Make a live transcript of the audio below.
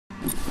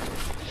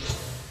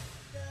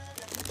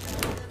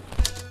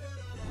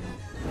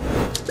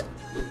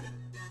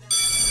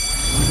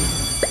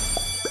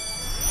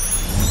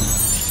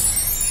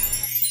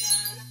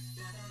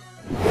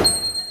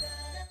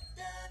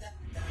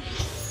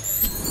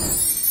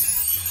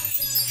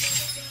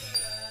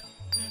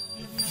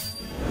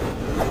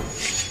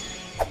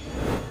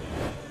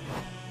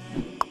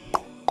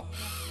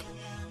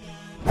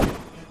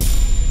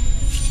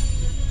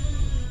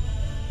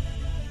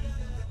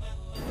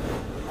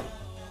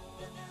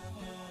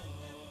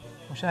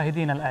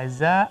مشاهدينا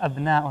الأعزاء،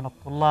 أبناؤنا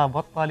الطلاب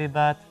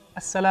والطالبات،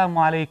 السلام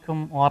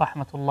عليكم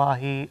ورحمة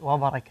الله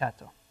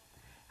وبركاته.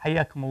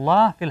 حياكم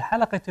الله في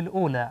الحلقة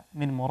الأولى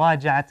من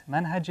مراجعة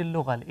منهج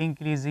اللغة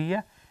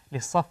الإنجليزية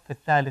للصف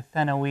الثالث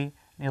ثانوي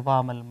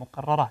نظام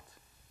المقررات.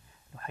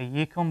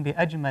 نحييكم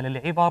بأجمل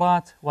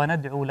العبارات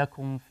وندعو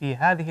لكم في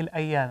هذه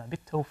الأيام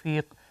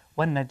بالتوفيق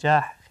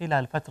والنجاح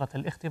خلال فترة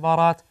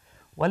الاختبارات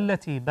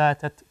والتي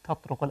باتت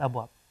تطرق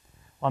الأبواب.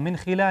 ومن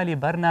خلال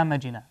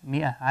برنامجنا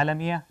 100 على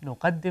 100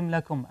 نقدم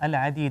لكم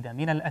العديد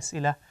من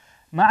الأسئلة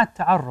مع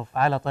التعرف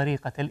على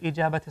طريقة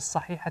الإجابة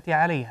الصحيحة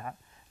عليها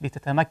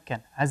لتتمكن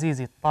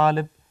عزيزي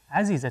الطالب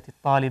عزيزتي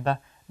الطالبة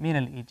من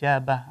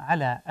الإجابة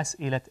على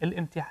أسئلة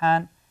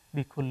الامتحان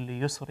بكل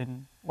يسر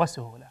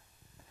وسهولة.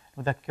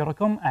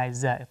 نذكركم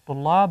أعزائي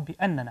الطلاب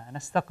بأننا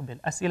نستقبل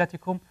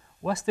أسئلتكم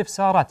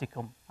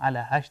واستفساراتكم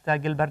على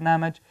هاشتاج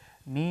البرنامج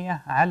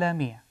 100 على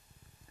 100.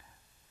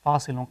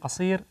 فاصل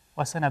قصير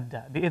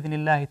وسنبدأ بإذن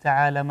الله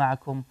تعالى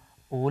معكم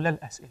أولى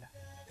الأسئلة.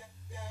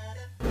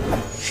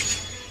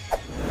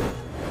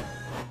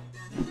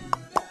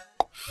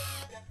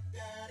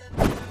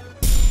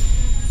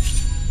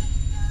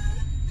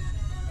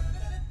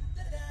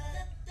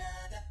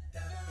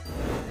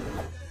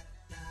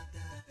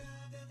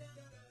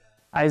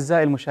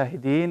 أعزائي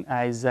المشاهدين،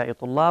 أعزائي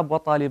طلاب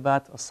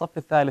وطالبات الصف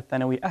الثالث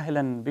ثانوي،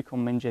 أهلا بكم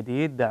من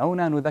جديد.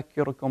 دعونا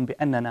نذكركم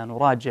بأننا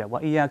نراجع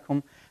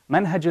وإياكم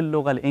منهج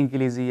اللغة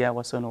الإنجليزية،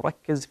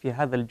 وسنركز في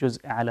هذا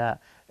الجزء على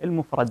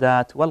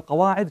المفردات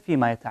والقواعد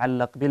فيما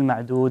يتعلق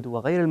بالمعدود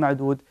وغير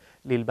المعدود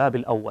للباب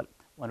الأول.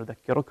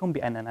 ونذكركم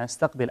بأننا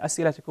نستقبل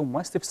أسئلتكم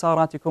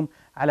واستفساراتكم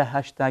على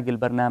هاشتاج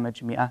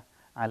البرنامج 100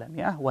 على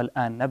 100.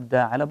 والآن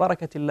نبدأ على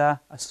بركة الله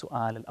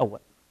السؤال الأول.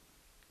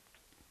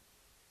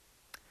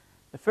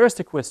 The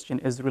first question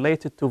is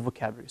related to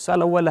vocabulary. السؤال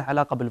الأول له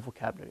علاقة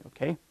بالvocabulary.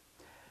 Okay?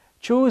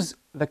 Choose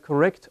the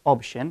correct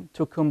option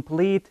to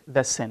complete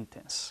the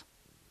sentence.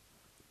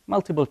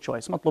 Multiple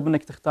choice. مطلوب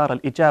منك تختار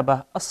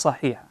الإجابة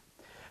الصحيحة.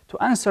 To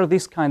answer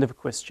this kind of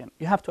question,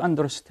 you have to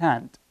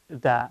understand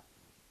the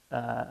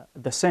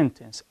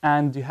sentence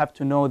and you have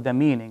to know the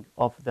meaning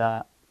of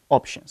the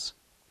options.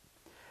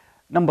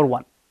 Number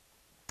one,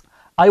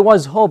 I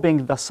was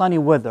hoping the sunny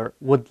weather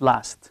would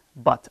last,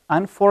 but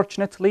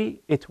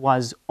unfortunately it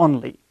was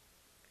only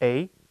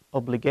A.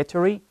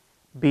 obligatory,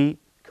 B.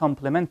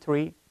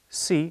 complementary,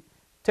 C.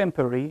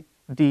 temporary,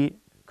 D.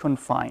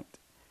 confined.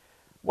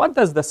 What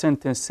does the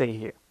sentence say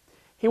here?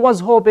 He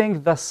was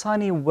hoping the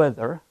sunny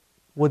weather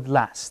would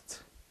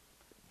last.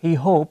 He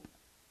hoped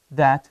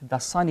that the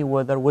sunny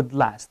weather would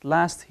last.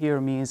 Last here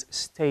means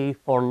stay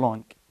for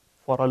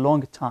a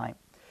long time.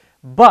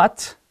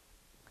 But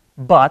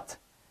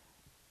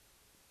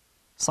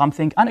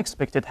something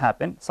unexpected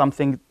happened,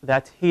 something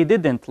that he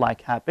didn't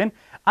like happened.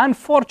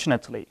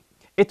 Unfortunately,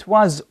 it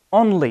was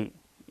only,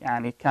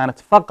 يعني كانت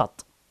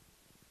فقط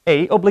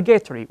A.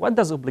 obligatory. What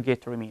does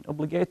obligatory mean?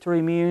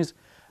 Obligatory means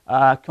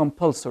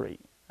compulsory,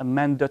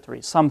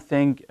 mandatory,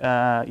 something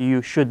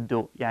you should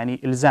do, يعني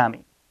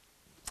إلزامي.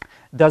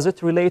 Does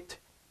it relate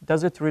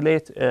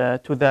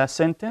to the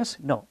sentence?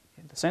 No.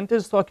 The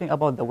sentence is talking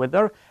about the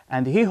weather,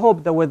 and he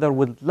hoped the weather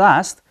would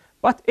last,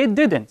 but it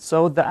didn't.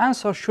 So the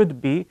answer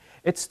should be,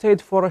 it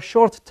stayed for a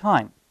short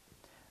time.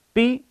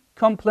 B.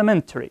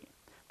 complementary.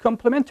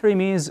 Complementary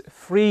means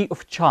free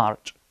of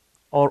charge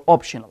or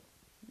optional.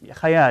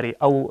 خياري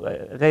أو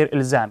غير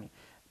إلزامي.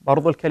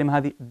 برضو الكلمة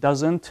هذه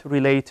doesn't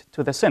relate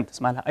to the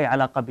sentence. ما لها أي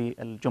علاقة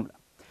بالجملة.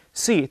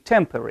 C.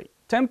 temporary.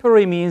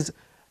 Temporary means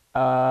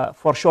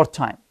for short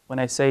time. When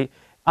I say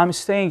I'm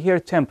staying here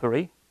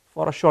temporary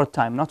for a short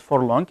time, not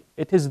for long,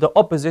 it is the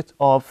opposite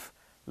of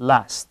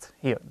last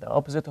here. The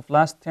opposite of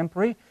last,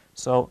 temporary.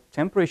 So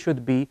temporary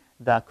should be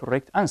the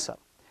correct answer.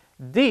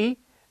 D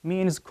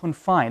means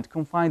confined.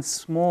 Confined,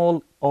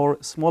 small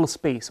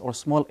space or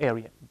small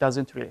area.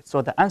 Doesn't relate.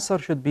 So the answer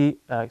should be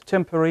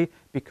temporary,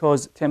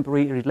 because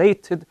temporary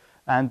related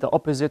and the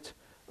opposite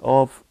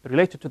of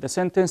related to the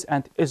sentence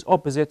and is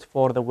opposite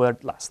for the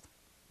word last.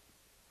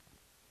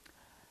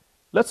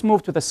 Let's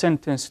move to the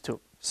sentence 2.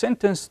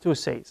 Sentence 2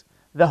 says,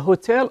 the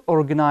hotel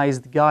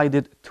organized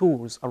guided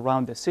tours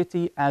around the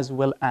city as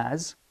well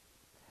as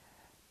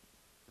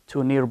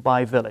to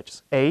nearby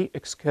villages. A.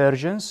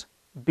 excursions,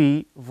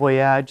 B.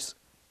 voyages,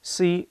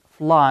 C.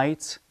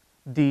 flights,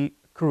 D.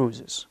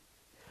 cruises.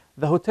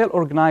 The hotel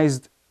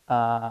organized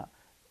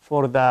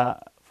for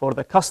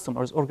the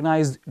customers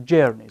organized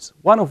journeys.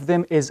 One of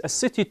them is a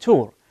city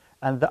tour,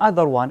 and the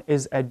other one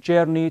is a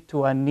journey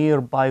to a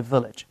nearby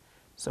village.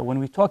 So when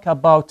we talk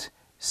about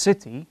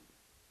city,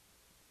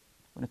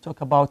 when we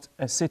talk about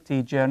a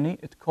city journey,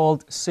 it's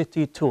called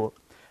city tour.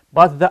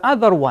 But the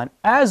other one,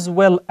 as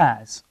well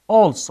as,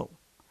 also,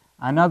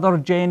 another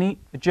journey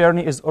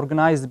is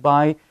organized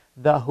by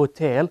the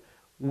hotel.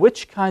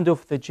 Which kind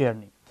of the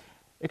journey?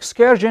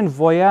 Excursion,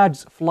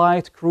 voyage,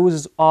 flight,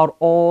 cruises are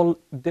all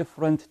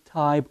different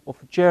type of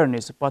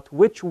journeys. But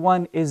which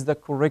one is the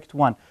correct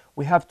one?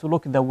 We have to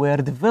look at the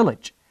word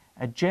village.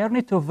 A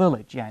journey to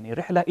village, يعني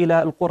رحلة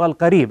إلى القرى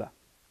القريبة.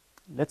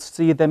 Let's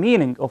see the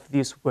meaning of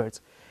these words.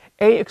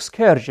 A,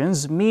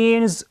 excursions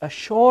means a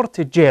short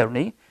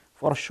journey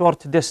for a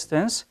short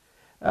distance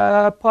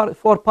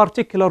for a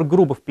particular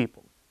group of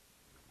people.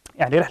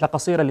 يعني رحلة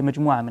قصيرة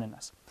لمجموعة من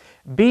الناس.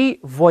 B,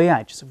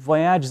 voyages.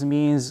 Voyages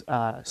means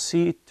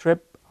sea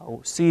trip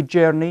or sea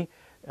journey,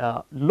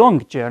 long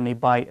journey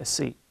by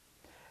sea.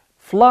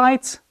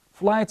 Flights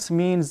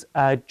means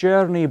a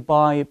journey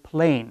by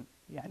plane,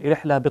 يعني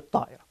رحلة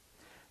بالطائرة.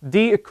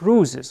 D,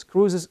 cruises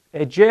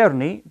a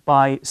journey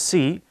by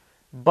sea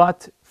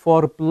but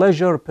for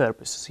pleasure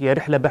purposes. هي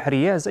رحلة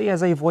بحرية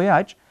زي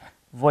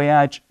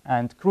voyage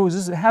and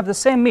cruises have the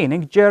same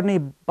meaning, journey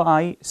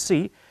by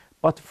sea,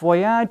 but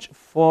voyage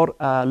for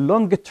a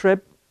long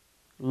trip,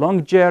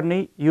 long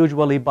journey,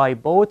 usually by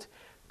boat.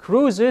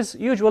 Cruises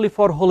usually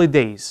for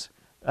holidays,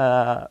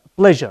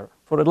 pleasure,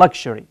 for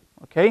luxury,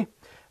 okay?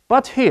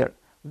 But here,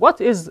 what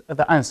is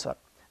the answer?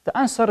 The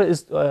answer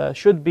is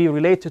should be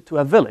related to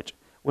a village.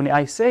 When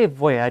I say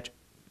voyage,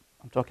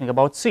 I'm talking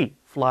about sea.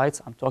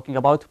 Flights, I'm talking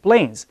about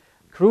planes.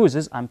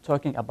 Cruises, I'm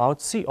talking about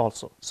sea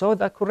also. So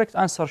the correct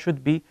answer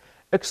should be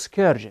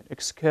excursion.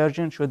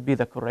 Excursion should be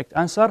the correct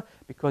answer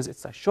because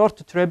it's a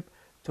short trip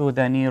to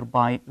the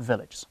nearby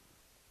villages.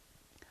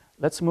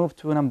 Let's move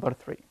to number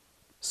 3.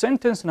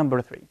 Sentence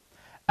number 3.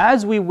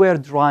 As we were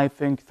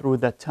driving through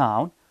the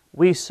town,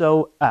 we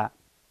saw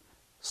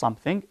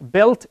something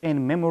built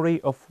in memory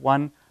of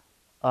one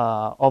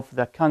of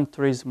the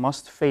country's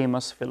most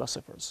famous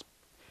philosophers.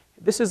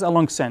 This is a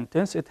long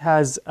sentence. It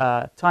has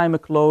a time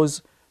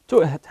clause.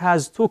 It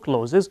has two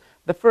clauses.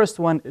 The first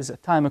one is a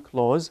time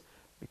clause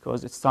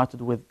because it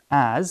started with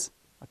as,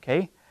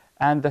 okay?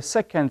 And the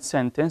second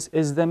sentence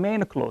is the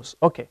main clause.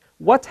 Okay,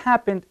 what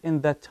happened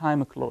in the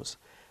time clause?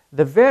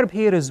 The verb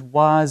here is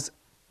was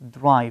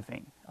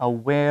driving, or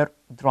were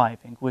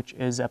driving, which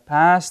is a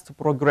past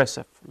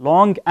progressive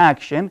long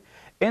action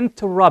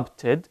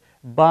interrupted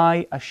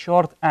by a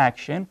short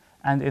action,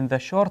 and in the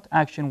short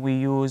action we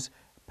use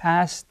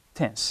past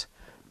tense.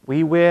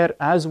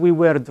 As we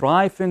were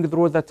driving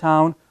through the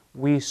town,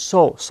 we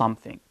saw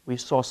something.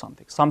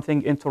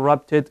 Something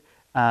interrupted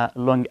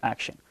long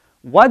action.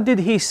 What did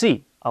he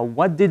see? Or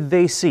what did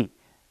they see?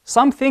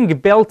 Something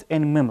built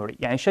in memory.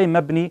 يعني شيء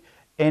مبني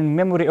in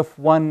memory of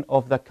one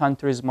of the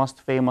country's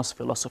most famous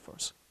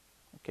philosophers.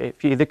 Okay,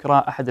 في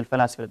ذكرى أحد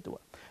الفلاسفة الدول.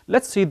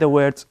 Let's see the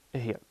words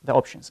here, the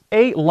options.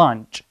 A,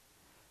 lunch.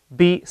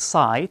 B,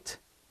 site.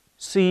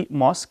 C,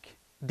 mosque.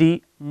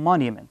 D,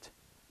 monument.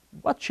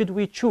 What should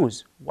we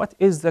choose? What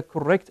is the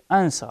correct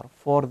answer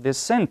for this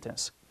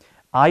sentence?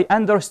 I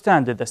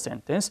understand the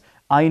sentence.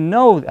 I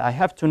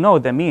have to know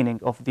the meaning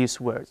of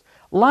these words.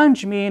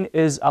 Lounge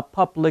is a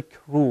public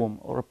room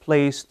or a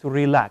place to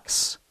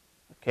relax.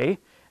 Okay,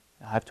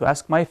 I have to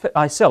ask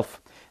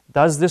myself,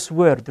 does this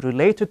word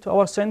related to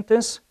our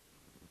sentence?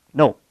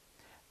 No.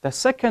 The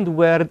second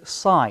word,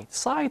 site.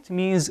 Site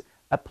means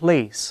a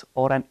place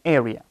or an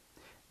area.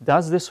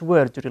 Does this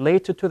word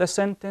related to the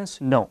sentence?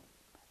 No.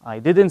 I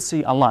didn't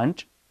see a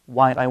lunch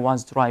while I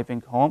was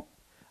driving home.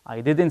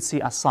 I didn't see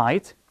a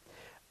site.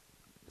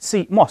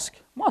 See, mosque.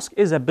 Mosque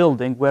is a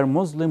building where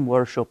Muslim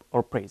worship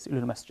or praise.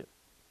 Masjid.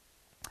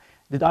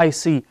 Did I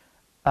see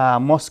a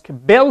mosque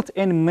built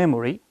in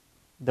memory?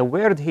 The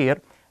word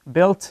here,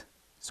 built,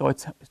 so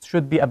it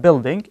should be a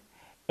building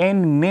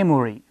in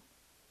memory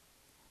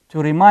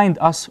to remind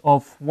us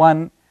of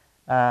one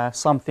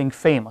something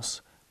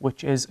famous,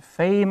 which is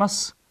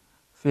famous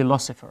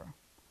philosopher.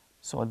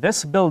 So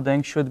this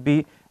building should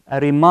be a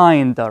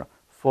reminder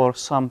for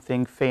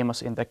something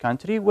famous in the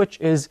country, which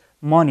is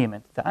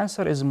monument. The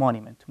answer is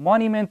monument.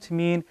 Monument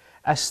means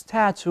a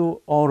statue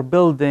or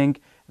building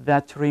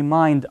that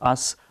remind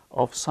us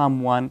of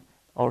someone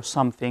or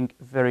something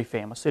very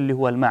famous. اللي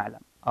هو المعلم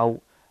أو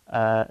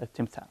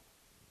التمثال.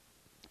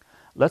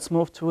 Let's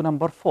move to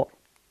number 4.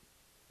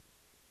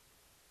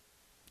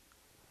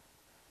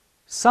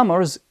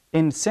 Summers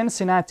in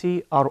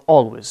Cincinnati are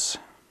always.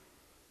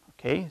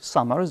 Okay,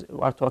 summers, we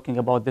are talking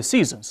about the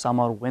season.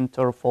 Summer,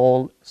 winter,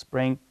 fall,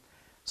 spring.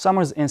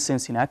 Summers in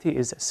Cincinnati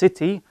is a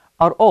city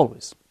are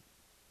always.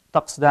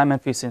 طقس دائما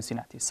في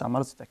Cincinnati.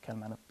 Summers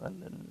تتكلم عن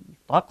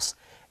الطقس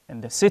in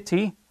the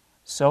city.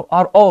 So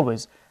are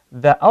always.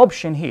 The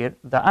option here,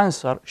 the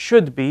answer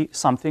should be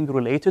something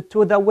related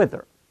to the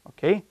weather.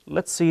 Okay,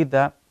 let's see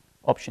the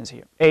options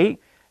here. A,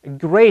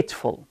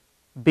 grateful.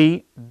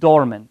 B,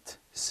 dormant.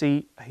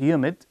 C,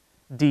 humid.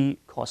 D,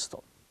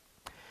 coastal.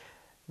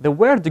 The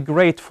word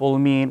grateful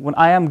means when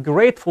I am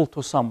grateful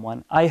to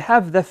someone, I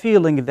have the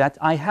feeling that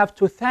I have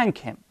to thank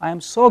him. I am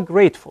so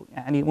grateful.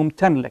 يعني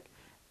ممتن لك.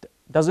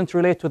 Doesn't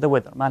relate to the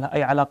weather. ما لها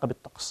أي علاقة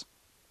بالطقس.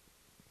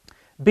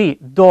 B,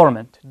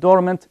 dormant.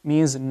 Dormant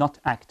means not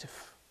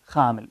active.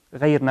 خامل.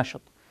 غير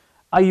نشط.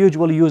 I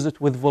usually use it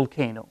with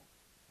volcano.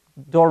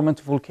 Dormant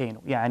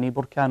volcano. يعني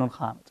بركان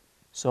خامد.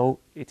 So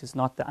it is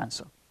not the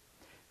answer.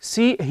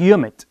 C,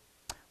 humid.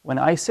 When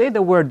I say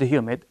the word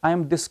humid, I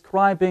am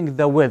describing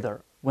the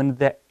weather. When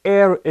the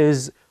air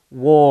is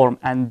warm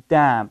and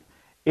damp,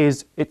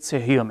 it's a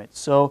humid.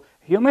 So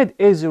humid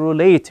is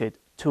related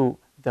to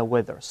the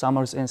weather.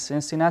 Summers in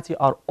Cincinnati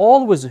are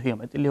always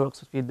humid. اللي هو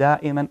يقصد فيه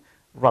دائما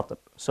رطب.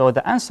 So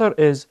the answer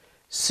is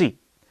C.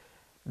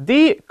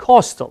 The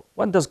coastal.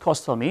 What does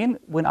coastal mean?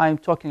 When I'm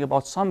talking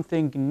about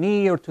something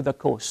near to the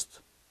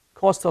coast.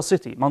 Coastal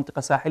city,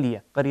 منطقة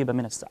ساحلية قريبة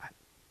من الساحل.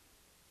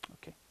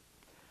 Okay.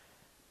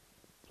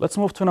 Let's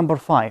move to number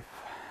 5.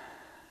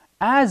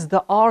 As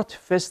the art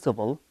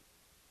festival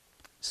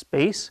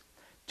space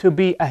to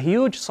be a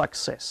huge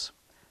success,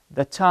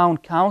 the town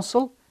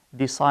council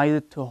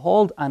decided to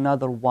hold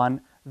another one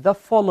the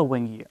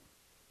following year.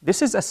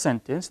 This is a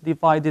sentence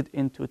divided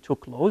into two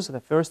clauses.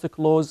 The first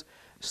clause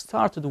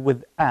started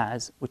with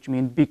as, which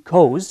means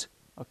because,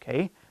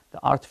 okay, the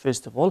art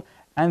festival,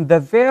 and the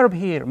verb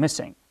here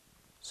missing.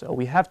 So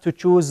we have to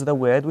choose the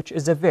word which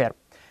is a verb.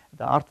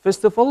 The art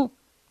festival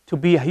to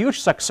be a huge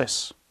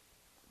success,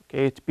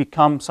 okay, to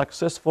become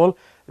successful.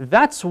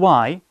 That's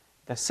why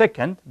the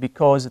second,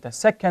 because the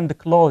second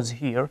clause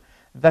here,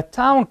 the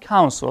town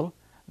council,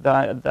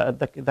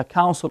 the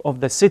council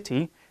of the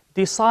city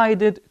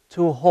decided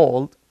to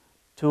hold,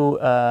 to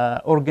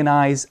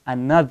organize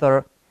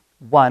another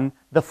one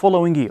the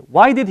following year.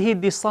 Why did he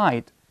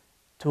decide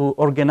to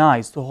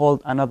organize, to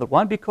hold another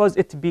one? Because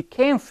it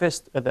became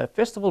the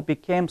festival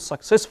became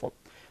successful.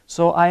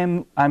 So I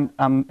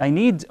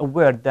need a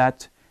word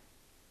that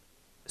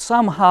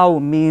somehow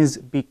means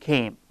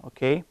became.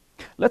 Okay,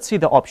 let's see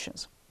the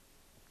options.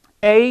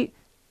 A,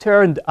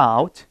 turned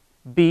out.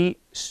 B,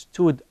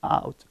 stood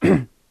out.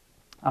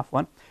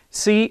 Afwan.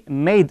 C,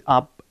 made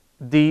up.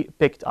 D,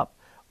 picked up.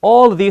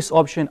 All these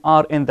options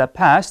are in the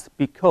past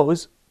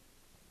because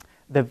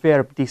the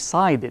verb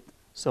decided.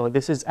 So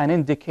this is an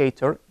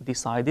indicator,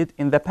 decided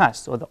in the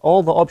past. So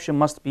all the options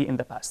must be in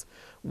the past.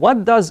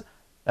 What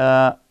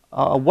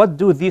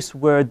do these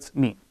words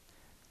mean?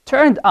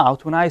 Turned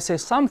out, when I say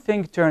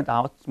something turned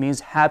out, means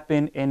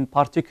happen in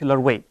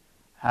particular way.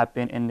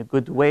 Happen in a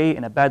good way,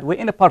 in a bad way,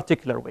 in a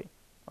particular way.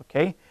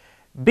 Okay.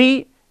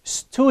 B,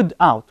 stood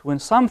out. When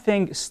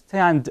something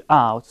stand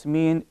out,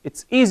 mean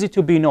it's easy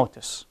to be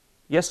noticed.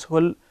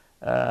 يسهل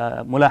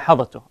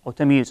ملاحظته أو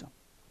تمييزه.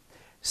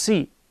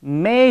 C,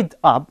 made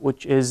up,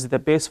 which is the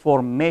base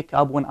for make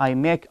up. When I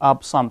make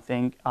up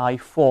something, I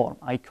form,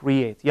 I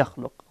create,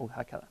 يخلق أو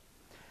هكذا.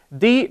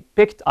 D,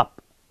 picked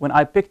up. When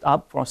I picked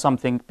up from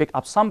something, pick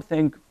up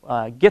something,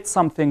 get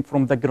something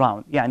from the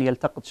ground. يعني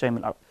يلتقط شيء من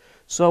الأرض.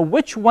 So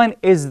which one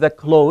is the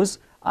clause?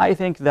 I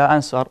think the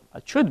answer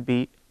should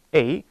be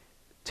A,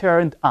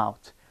 turned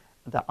out.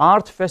 The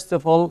art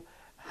festival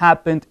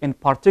happened in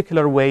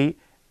particular way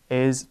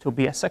is to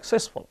be a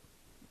successful.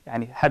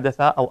 يعني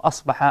حدث أو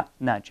أصبح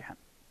ناجحا.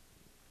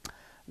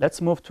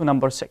 Let's move to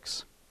number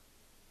 6.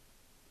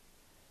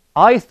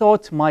 I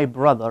thought my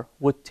brother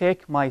would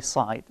take my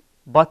side,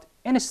 but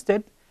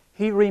instead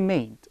he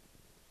remained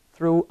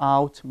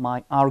throughout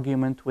my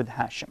argument with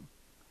Hashim.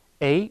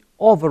 A,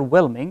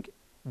 overwhelming.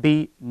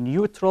 B,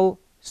 neutral.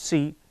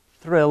 C,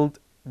 thrilled.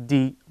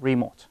 D,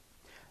 remote.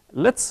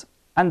 Let's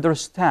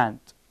understand,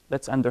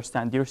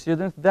 dear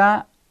students,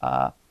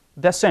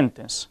 the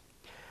sentence.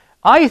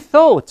 I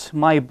thought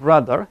my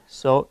brother,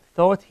 so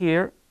thought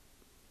here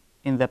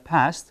in the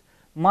past,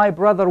 my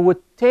brother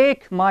would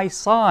take my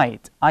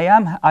side. I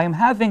am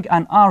having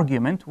an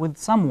argument with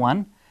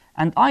someone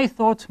and I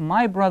thought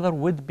my brother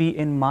would be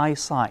in my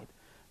side.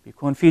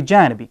 بيكون في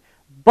جانبي.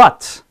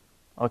 But,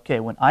 okay,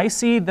 when I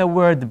see the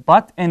word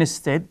but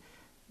instead,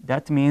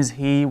 that means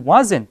he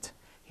wasn't.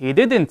 He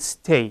didn't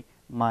stay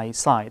my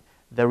side.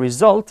 The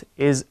result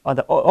is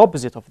the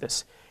opposite of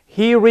this.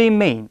 He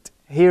remained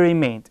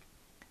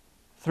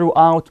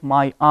throughout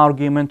my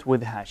argument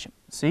with Hashim.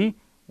 See,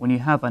 when you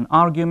have an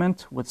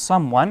argument with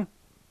someone,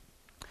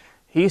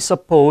 he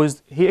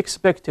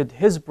expected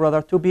his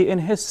brother to be in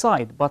his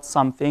side, but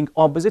something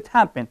opposite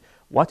happened.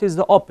 What is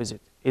the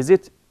opposite? Is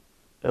it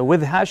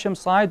with Hashim's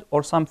side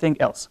or something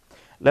else?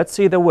 Let's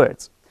see the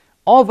words.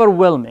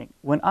 Overwhelming.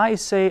 When I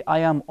say I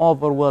am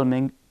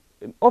overwhelming,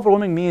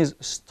 overwhelming means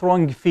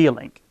strong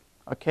feeling,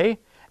 okay?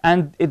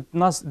 And it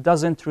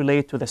doesn't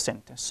relate to the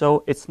sentence,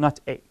 so it's not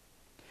A.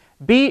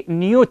 B,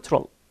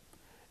 neutral.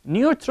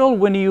 Neutral,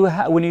 when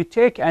you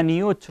take a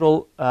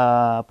neutral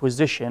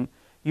position,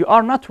 you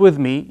are not with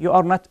me, you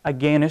are not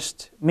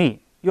against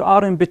me. You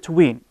are in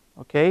between,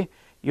 okay?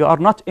 You are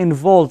not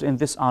involved in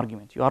this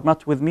argument. You are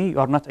not with me, you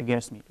are not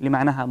against me.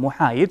 لمعناها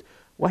محايد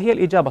وهي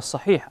الإجابة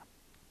الصحيحة.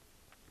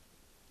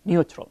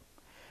 Neutral.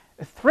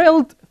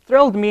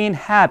 Thrilled mean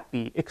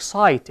happy,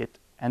 excited,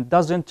 and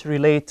doesn't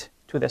relate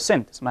to the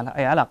sentence. ما لها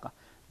أي علاقة.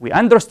 We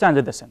understand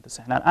the sentence.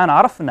 احنا الآن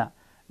عرفنا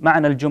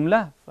معنى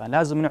الجملة،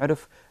 فلازم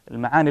نعرف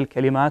المعاني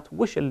الكلمات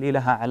وش اللي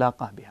لها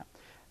علاقة بها.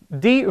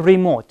 D,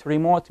 remote.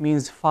 Remote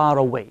means far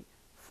away,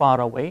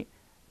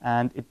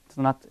 and it's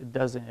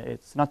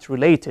not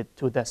related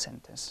to the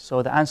sentence.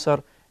 So the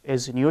answer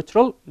is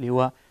neutral. اللي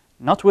هو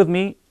not with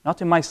me,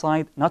 not in my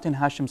side, not in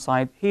Hashim's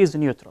side. He is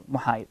neutral,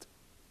 محايد.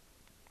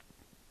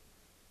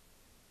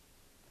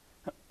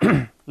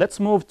 Let's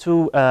move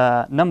to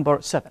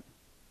number 7.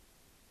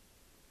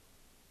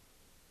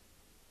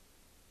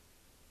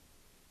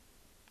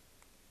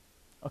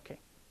 Okay.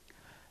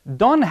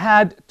 Don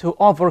had to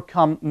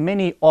overcome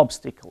many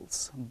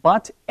obstacles,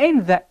 but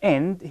in the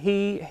end,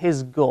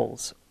 his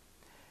goals.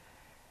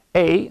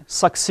 A,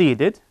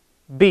 succeeded.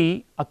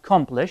 B,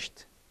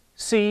 accomplished.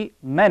 C,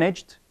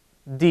 managed.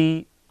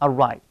 D,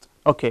 arrived.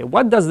 Okay,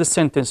 what does the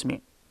sentence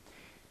mean?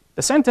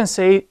 The sentence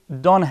says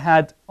Don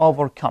had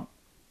overcome.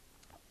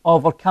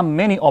 Overcome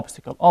many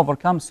obstacles.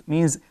 Overcome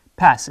means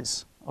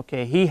passes.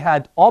 Okay, he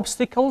had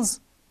obstacles,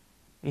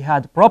 he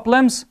had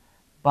problems,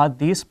 but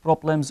these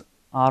problems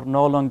are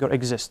no longer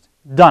exist.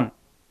 Done.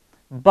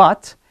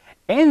 But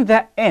in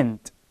the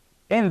end,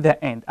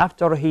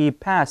 after he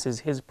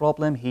passes his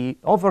problem, he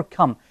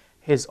overcome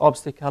his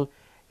obstacle,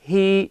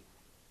 he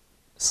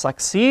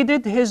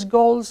succeeded his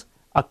goals,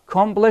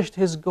 accomplished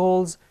his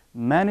goals,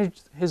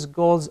 managed his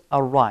goals,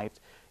 arrived.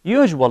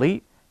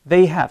 Usually,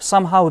 they have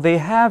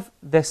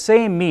the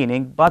same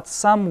meaning, but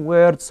some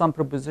words, some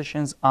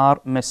prepositions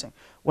are missing.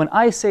 When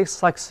I say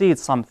succeed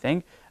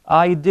something,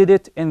 I did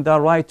it in the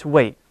right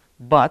way,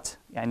 but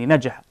يعني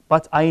نجح.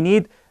 But I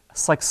need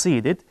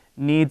succeeded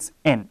needs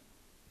in.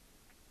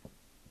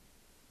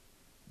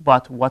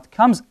 But what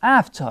comes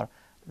after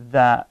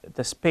the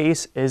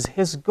space is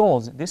his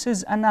goals. This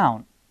is a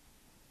noun.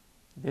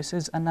 This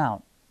is a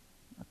noun.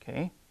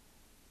 Okay.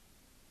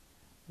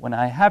 When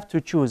I have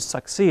to choose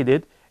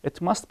succeeded,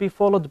 it must be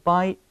followed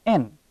by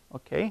in.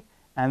 Okay.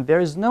 And there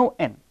is no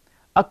in.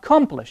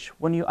 Accomplish,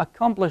 when you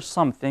accomplish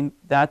something,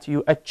 that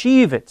you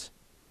achieve it.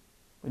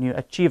 When you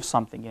achieve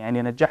something,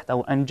 يعني نجحت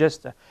أو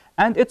أنجزت,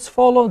 and it's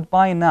followed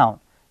by noun.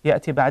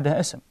 يأتي بعدها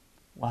اسم,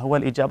 وهو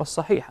الإجابة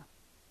الصحيحة.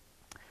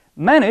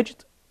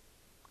 Managed,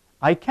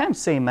 I can't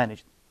say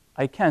managed.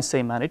 I can't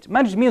say managed.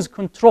 Managed means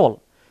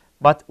control.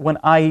 But when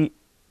I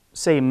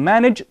say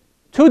manage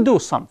to do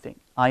something,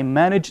 I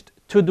managed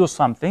to do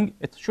something,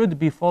 it should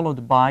be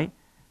followed by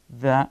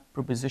the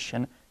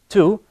preposition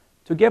to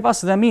give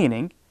us the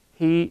meaning.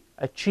 He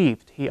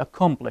achieved, he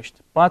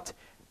accomplished. But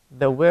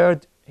the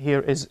word here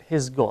is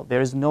his goal.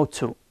 There is no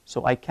to.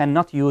 So I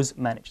cannot use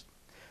managed.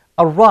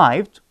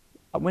 Arrived,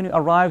 when you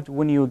arrived,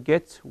 when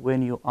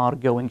you are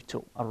going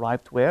to.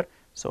 Arrived where?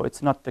 So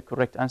it's not the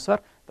correct answer.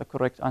 The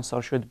correct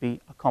answer should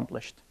be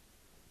accomplished.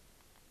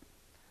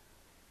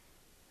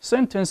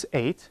 Sentence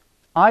 8.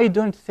 I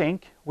don't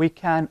think we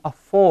can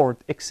afford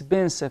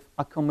expensive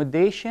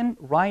accommodation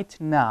right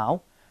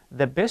now.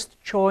 The best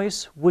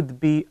choice would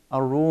be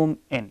a room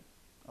in.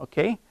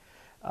 Okay?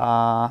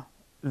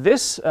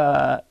 This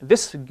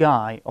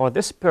guy or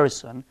this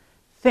person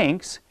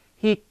thinks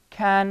he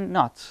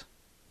cannot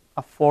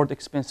afford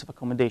expensive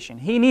accommodation.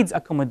 He needs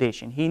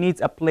accommodation. He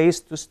needs a place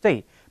to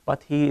stay,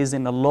 but he is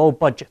in a low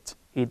budget.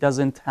 He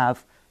doesn't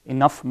have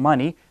enough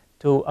money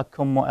to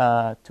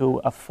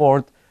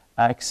afford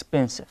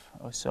expensive.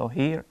 So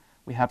here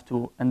we have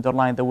to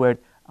underline the word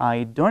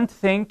I don't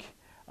think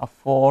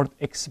afford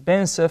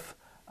expensive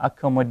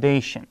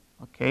accommodation.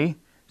 Okay,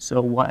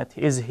 so what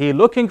is he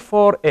looking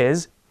for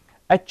is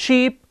a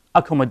cheap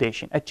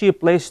accommodation, a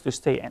cheap place to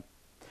stay in.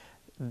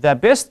 The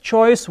best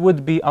choice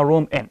would be a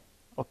room in.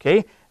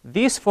 Okay,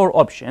 these four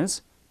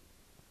options,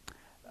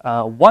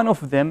 one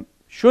of them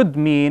should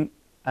mean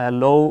a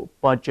low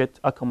budget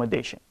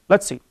accommodation.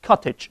 Let's see,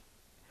 cottage.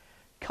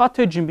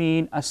 Cottage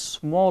mean a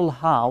small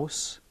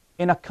house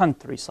in a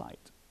countryside.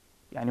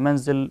 يعني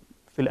منزل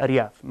في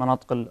الأرياف،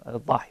 مناطق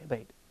الضاحية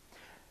بعيد.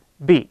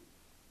 B.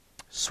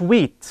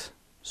 Suite.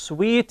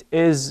 Suite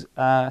is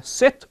a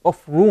set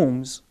of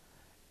rooms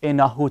in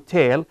a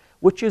hotel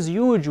which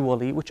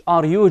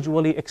are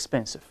usually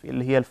expensive.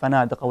 اللي هي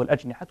الفنادق أو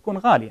الأجنحة تكون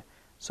غالية.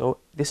 So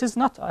this is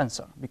not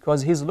answer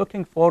because he's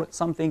looking for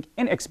something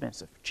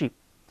inexpensive, cheap.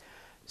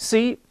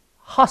 C.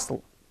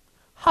 Hustle.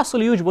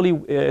 Hustle usually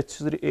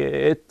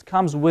it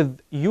comes with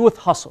youth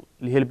hustle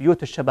اللي هي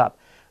البيوت الشباب.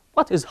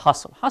 What is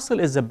hustle? Hustle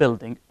is a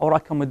building or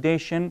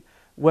accommodation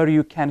where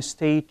you can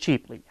stay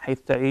cheaply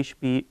حيث تعيش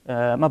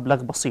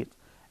بمبلغ بسيط.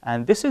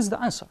 And this is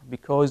the answer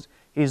because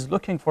he's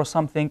looking for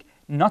something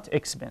not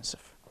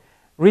expensive.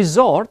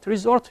 Resort.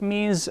 Resort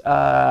means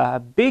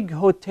big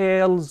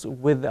hotels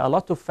with a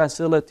lot of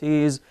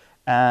facilities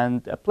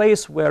and a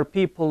place where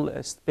people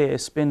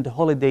spend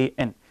holiday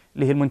in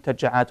اللي هي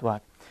المنتجعات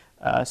وهذا.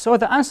 So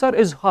the answer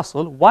is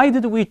hustle. Why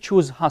did we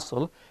choose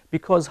hustle?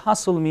 Because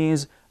hustle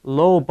means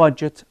low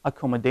budget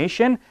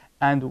accommodation,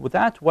 and with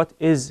that, what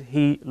is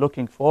he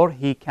looking for?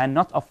 He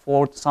cannot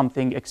afford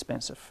something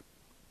expensive.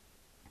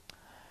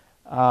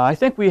 I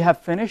think we have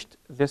finished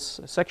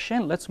this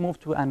section. Let's move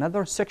to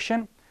another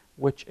section,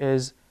 which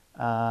is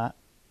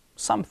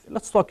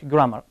let's talk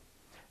grammar.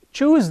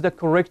 Choose the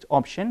correct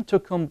option to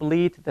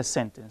complete the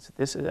sentence.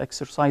 This is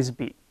exercise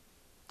B.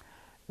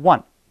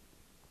 1.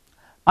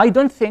 I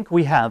don't think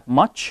we have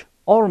much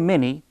or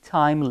many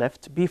time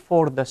left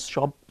before the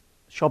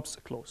shops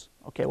close.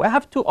 Okay, we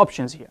have two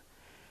options here.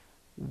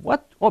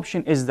 What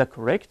option is the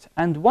correct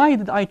and why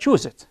did I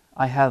choose it?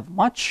 I have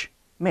much,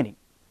 many.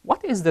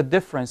 What is the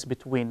difference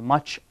between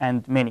much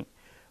and many?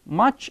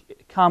 Much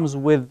comes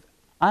with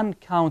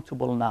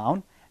uncountable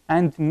noun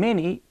and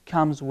many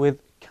comes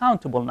with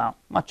countable noun.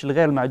 much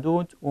لغير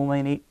المعدود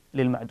ومany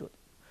للمعدود.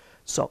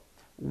 So,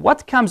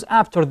 what comes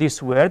after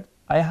this word?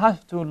 I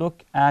have to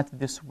look at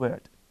this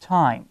word,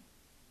 time.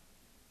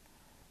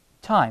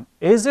 Time,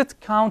 is it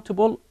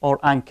countable or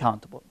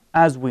uncountable?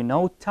 As we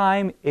know,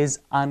 time is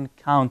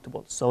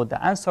uncountable. So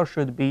the answer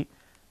should be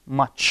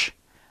much.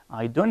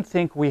 I don't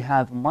think we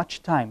have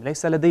much time.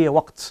 ليس لدي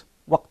وقت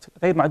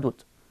غير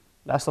معدود.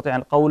 لا أستطيع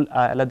أن أقول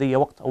لدي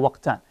وقت أو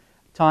وقتان.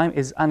 Time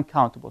is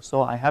uncountable.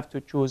 So I have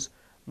to choose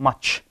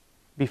much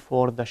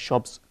before the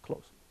shops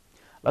close.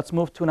 Let's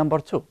move to number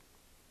 2.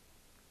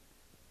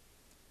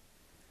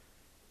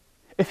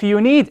 If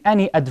you need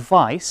any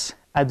advices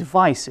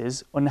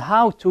on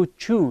how to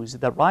choose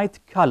the right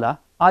color,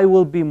 I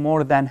will be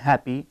more than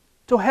happy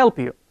to help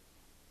you.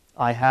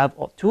 I have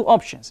 2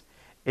 options.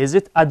 Is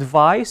it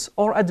advice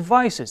or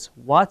advices?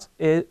 What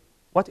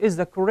is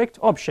the correct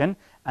option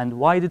and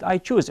why did I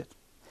choose it?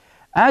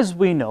 As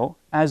we know,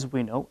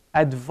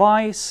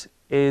 advice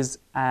is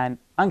an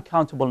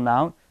uncountable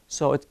noun,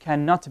 so it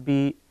cannot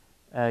be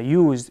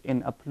used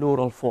in a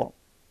plural form.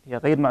 هي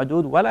غير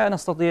معدود ولا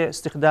نستطيع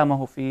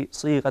استخدامه في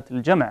صيغة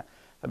الجمع.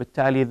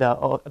 فبالتالي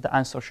the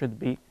answer should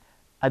be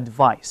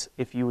advice.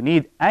 If you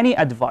need any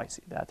advice,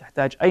 إذا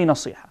تحتاج أي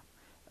نصيحة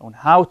on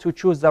how to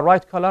choose the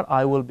right color,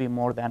 I will be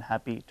more than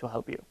happy to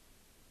help you.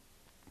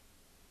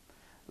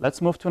 Let's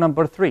move to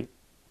number 3.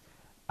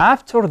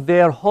 After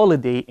their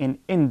holiday in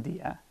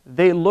India,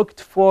 they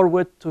looked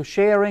forward to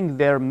sharing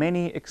their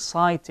many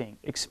exciting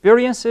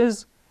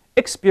experience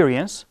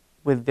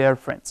with their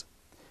friends.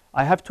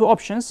 I have 2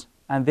 options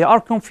and they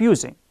are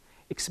confusing.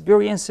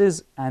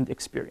 Experiences and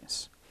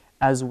experience.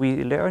 As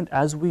we learned,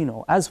 as we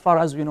know, as far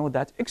as we know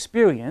that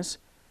experience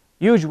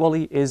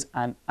usually is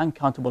an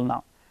uncountable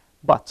noun.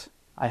 But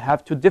I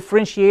have to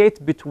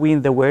differentiate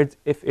between the words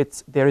if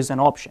there is an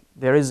option,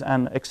 there is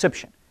an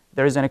exception.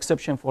 There is an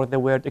exception for the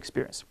word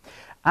experience.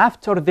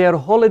 After their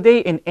holiday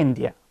in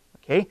India,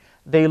 okay,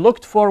 they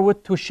looked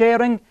forward to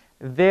sharing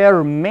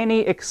their many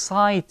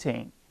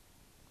exciting.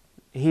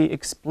 He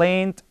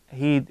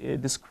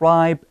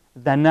described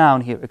the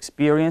noun here,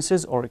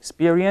 experiences or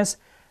experience,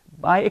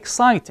 by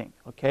exciting,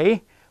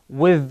 okay,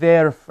 with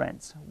their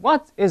friends.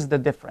 What is the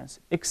difference?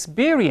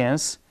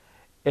 Experience,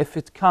 if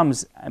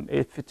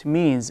it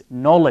means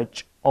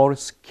knowledge or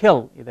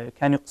skill, إذا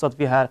كان يقصد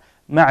فيها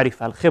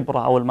معرفة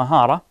الخبرة أو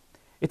المهارة,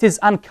 it is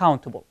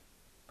uncountable.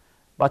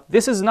 But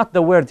this is not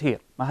the word here.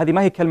 هذه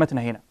ما هي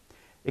كلمتنا هنا.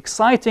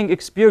 Exciting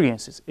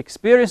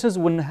experiences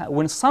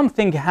when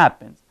something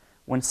happens,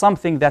 when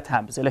something that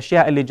happens,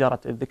 الأشياء اللي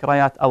جرت،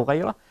 الذكريات أو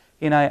غيره،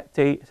 هنا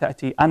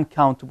تأتي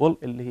uncountable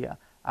اللي هي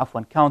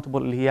countable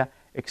اللي هي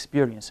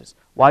experiences.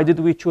 Why did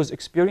we choose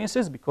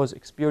experiences? Because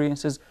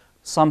experiences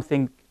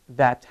something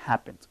that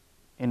happened.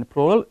 In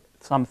plural,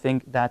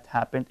 something that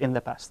happened in the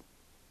past.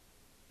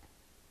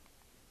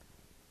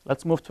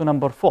 Let's move to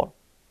number 4.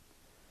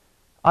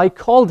 I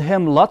called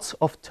him lots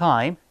of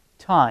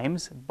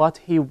times, but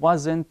he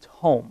wasn't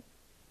home.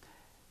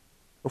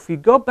 If we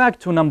go back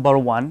to number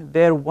 1,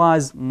 there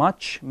was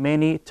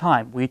many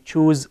time. We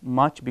choose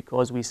much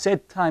because we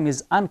said time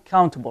is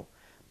uncountable,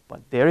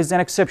 but there is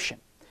an exception.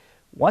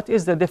 What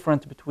is the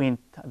difference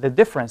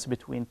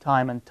between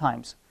time and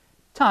times?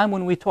 Time,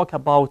 when we talk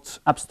about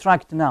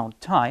abstract noun,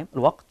 time,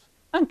 الوقت,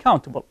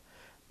 uncountable.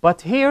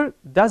 But here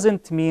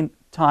doesn't mean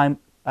time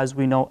as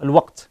we know,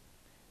 الوقت.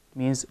 It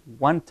means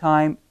 1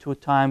 time, 2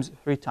 times,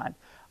 3 times.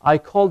 I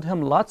called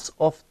him lots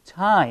of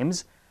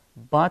times,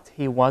 but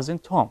he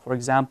wasn't home. For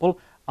example,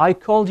 I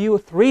called you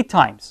 3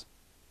 times.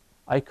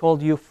 I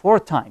called you 4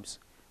 times.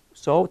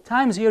 So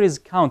times here is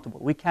countable.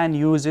 We can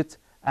use it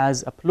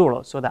as a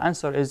plural. So the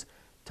answer is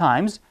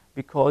times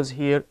because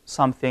here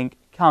something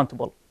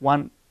countable.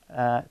 1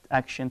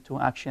 action, 2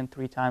 action,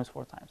 3 times,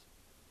 4 times.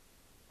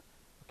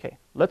 Okay,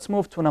 let's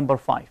move to number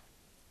 5.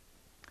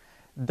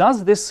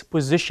 Does this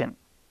position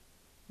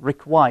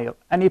require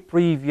any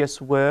previous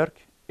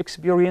work,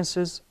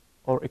 experiences,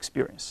 or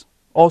experience?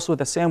 Also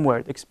the same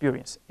word,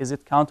 experience. Is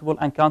it countable,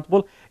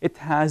 uncountable? It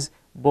has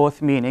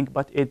both meaning,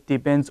 but it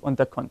depends on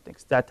the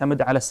context.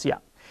 تعتمد على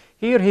السياق.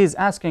 Here he is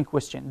asking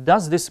question,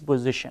 does this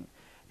position,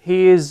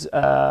 he is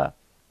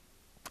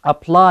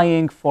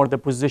applying for the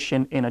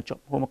position in a job.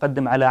 هو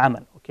مقدم على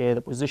عمل. Okay,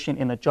 the position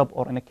in a job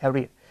or in a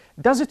career.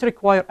 Does it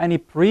require any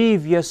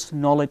previous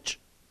knowledge,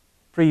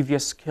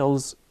 previous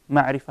skills,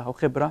 معرفة أو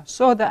خبرة?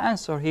 So the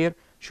answer here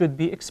should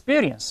be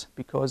experience,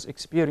 because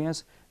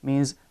experience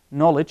means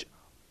knowledge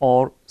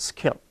or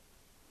skill.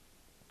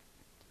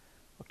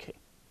 Okay,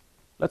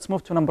 let's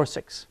move to number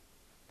 6.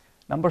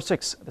 Number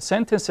 6, the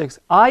sentence 6,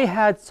 I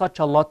had such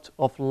a lot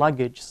of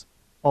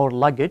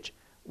luggage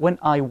when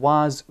I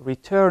was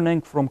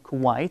returning from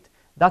Kuwait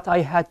that I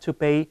had to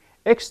pay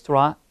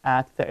extra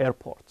at the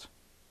airport.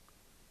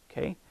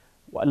 Okay,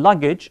 well,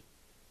 luggage,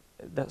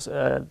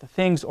 the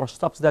things or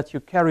stuffs that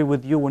you carry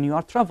with you when you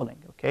are traveling,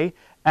 okay,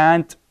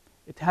 and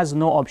it has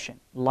no option.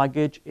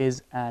 Luggage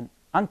is an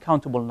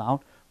uncountable noun.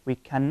 We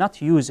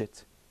cannot use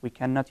it.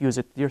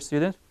 Dear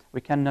student,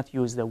 we cannot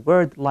use the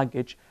word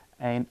luggage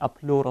in a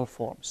plural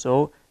form.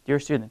 So, dear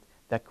student,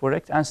 the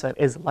correct answer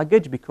is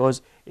luggage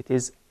because it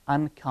is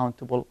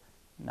uncountable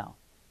noun.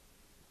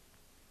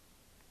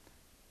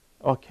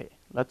 Okay,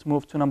 let's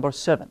move to number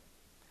 7.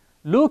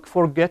 Luke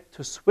forget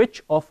to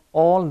switch off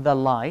all the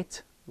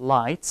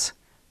lights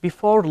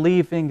before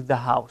leaving the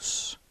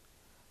house.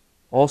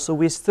 Also,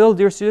 we still,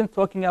 dear students,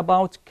 talking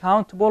about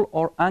countable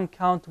or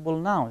uncountable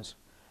nouns.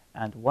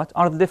 And what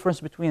are the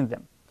difference between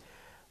them?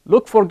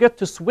 Luke forget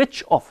to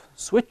switch off.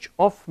 Switch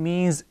off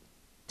means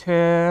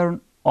turn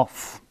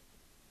off.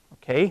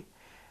 Okay?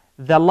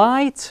 The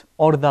light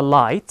or the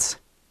lights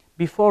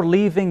before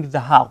leaving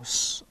the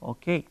house.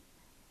 Okay?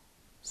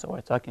 So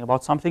we're talking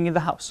about something in the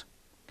house.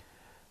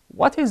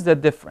 What is the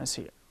difference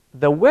here?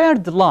 The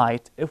word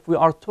light, if we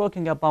are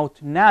talking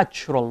about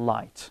natural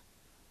light,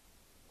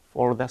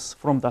 for this,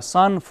 from the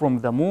sun, from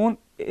the moon,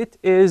 it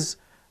is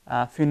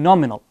a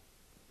phenomenal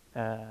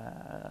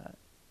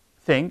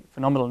thing,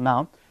 phenomenal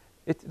noun.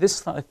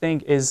 This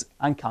thing is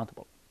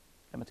uncountable.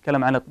 لما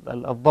نتكلم عن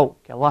الضوء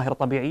كظاهرة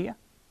طبيعية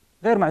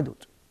غير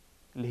معدود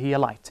اللي هي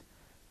light.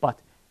 But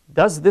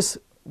does this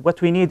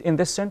what we need in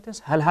this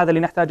sentence? هل هذا اللي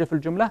نحتاجه في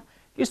الجملة?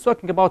 He's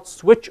talking about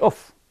switch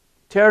off,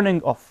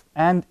 turning off.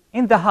 And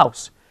in the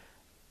house,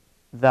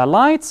 the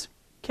lights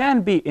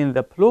can be in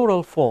the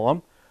plural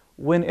form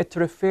when it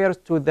refers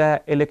to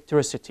the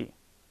electricity.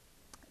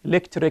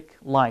 Electric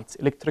lights,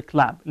 electric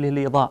lamp, اللي هي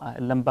الإضاءة،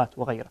 اللمبات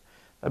وغيرها.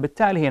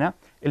 فبالتالي هنا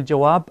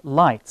الجواب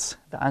lights.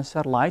 The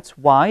answer lights.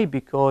 Why?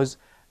 Because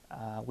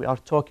we are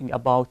talking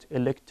about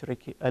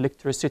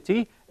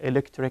electricity,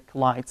 electric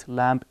light,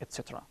 lamp,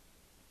 etc.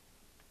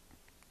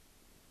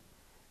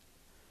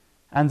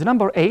 And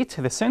number 8,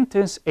 the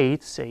sentence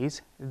 8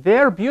 says,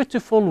 their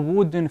beautiful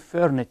wooden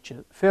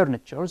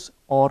furnitures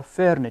or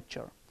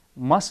furniture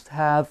must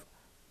have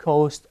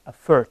cost a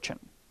fortune.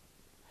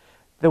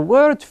 The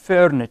word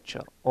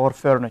furniture or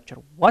furniture,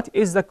 what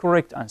is the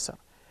correct answer?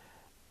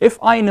 If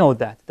I know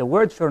that the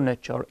word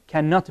furniture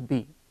cannot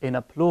be in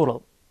a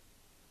plural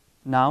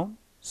noun,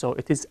 so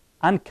it is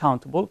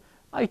uncountable,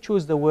 I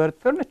choose the word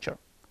furniture.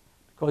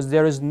 Because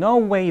there is no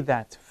way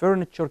that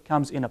furniture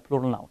comes in a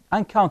plural noun.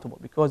 Uncountable,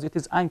 because it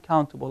is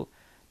uncountable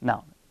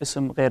noun.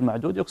 اسم غير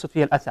معدود يقصد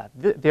فيها الأثاث.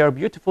 Their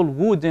beautiful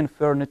wooden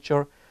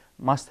furniture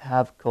must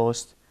have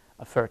cost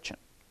a fortune.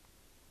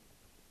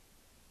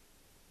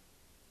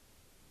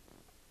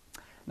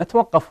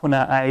 نتوقف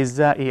هنا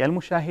أعزائي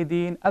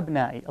المشاهدين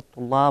أبنائي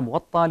الطلاب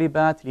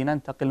والطالبات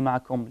لننتقل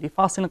معكم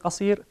لفاصل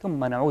قصير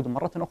ثم نعود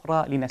مرة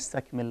أخرى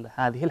لنستكمل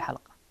هذه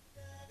الحلقة.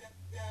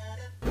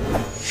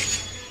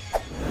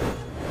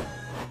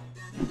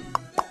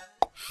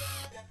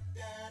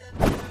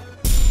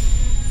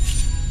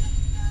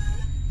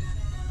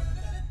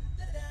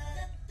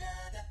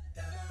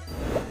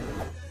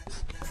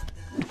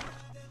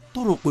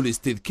 طرق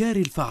الاستذكار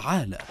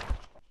الفعالة.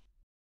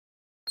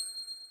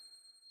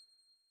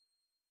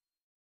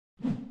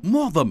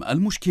 معظم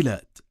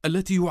المشكلات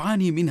التي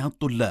يعاني منها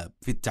الطلاب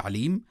في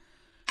التعليم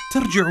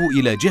ترجع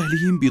إلى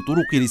جهلهم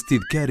بطرق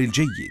الاستذكار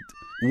الجيد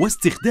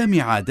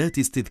واستخدام عادات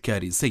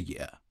استذكار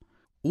سيئة.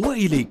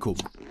 وإليكم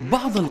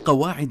بعض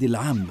القواعد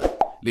العامة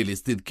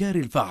للاستذكار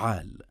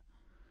الفعال.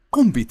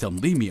 قم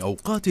بتنظيم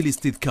أوقات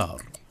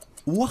الاستذكار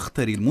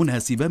واختر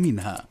المناسب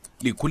منها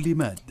لكل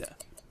مادة.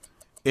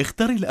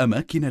 اختر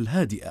الأماكن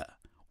الهادئة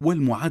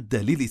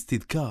والمعدة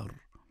للاستذكار.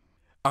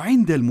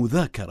 عند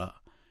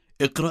المذاكرة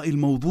اقرأ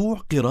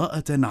الموضوع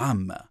قراءة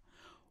عامة.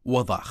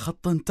 وضع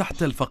خطا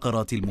تحت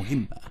الفقرات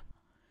المهمة.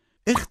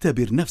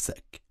 اختبر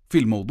نفسك في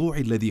الموضوع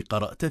الذي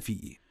قرأت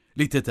فيه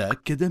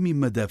لتتأكد من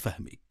مدى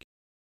فهمك.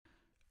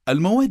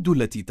 المواد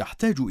التي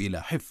تحتاج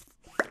إلى حفظ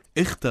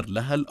اختر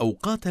لها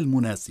الأوقات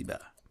المناسبة.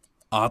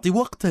 أعط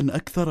وقتا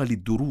أكثر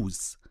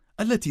للدروس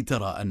التي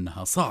ترى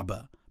أنها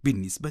صعبة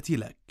بالنسبة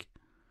لك.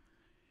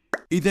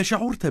 إذا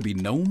شعرت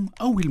بالنوم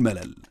أو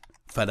الملل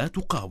فلا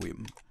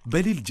تقاوم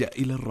بل الجأ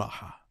إلى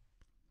الراحة.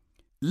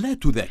 لا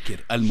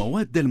تذاكر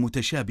المواد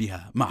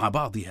المتشابهة مع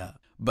بعضها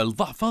بل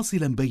ضع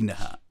فاصلا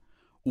بينها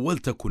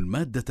ولتكن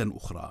مادة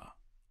أخرى.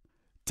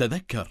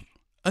 تذكر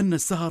أن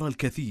السهر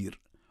الكثير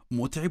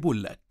متعب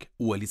لك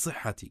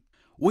ولصحتك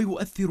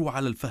ويؤثر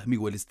على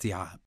الفهم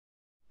والاستيعاب.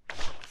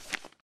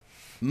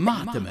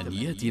 مع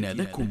تمنياتنا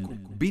لكم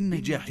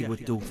بالنجاح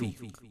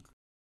والتوفيق.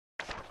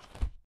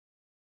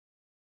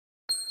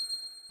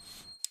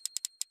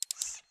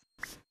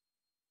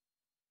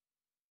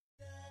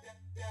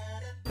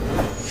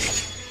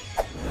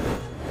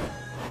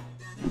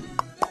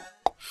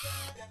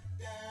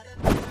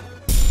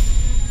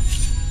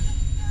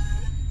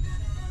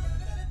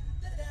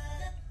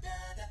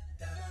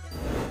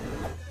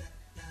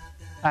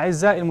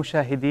 أعزائي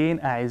المشاهدين،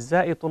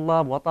 أعزائي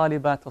طلاب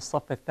وطالبات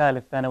الصف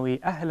الثالث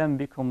ثانوي، أهلا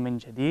بكم من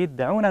جديد.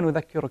 دعونا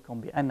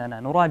نذكركم بأننا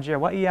نراجع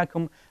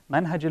وإياكم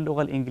منهج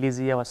اللغة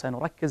الإنجليزية،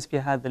 وسنركز في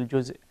هذا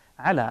الجزء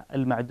على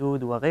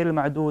المعدود وغير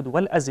المعدود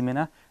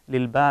والأزمنة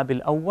للباب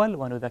الأول.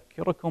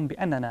 ونذكركم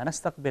بأننا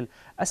نستقبل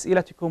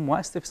أسئلتكم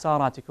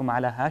واستفساراتكم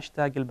على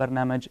هاشتاج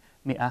البرنامج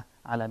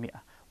 100/100.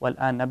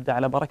 والآن نبدأ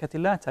على بركة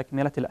الله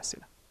تكملة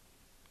الأسئلة.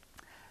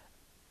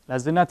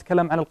 لازلنا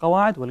نتكلم عن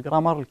القواعد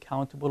والجرامر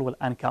الكاونتبل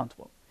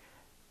والانكاونتبل.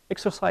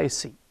 Exercise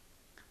C.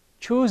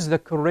 Choose the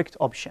correct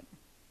option.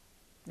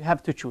 You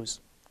have to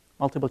choose.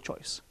 Multiple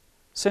choice.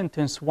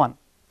 Sentence 1.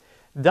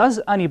 Does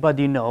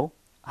anybody know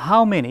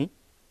how many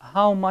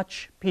how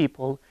much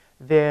people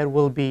there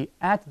will be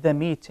at the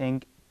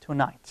meeting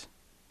tonight.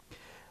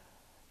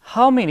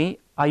 How many,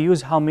 I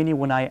use how many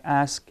when I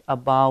ask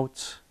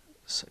about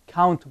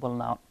countable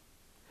noun.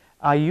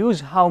 I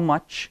use how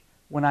much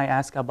when I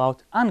ask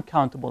about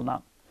uncountable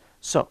noun.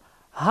 So,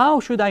 how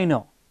should I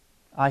know?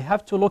 I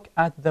have to look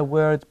at the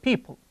word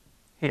people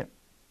here.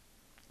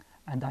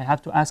 And I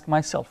have to ask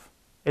myself,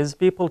 is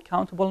people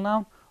countable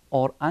noun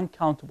or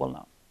uncountable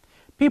noun?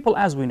 People,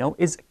 as we know,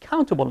 is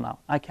countable noun.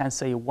 I can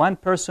say one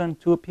person,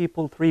 two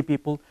people, three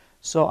people.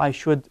 So I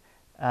should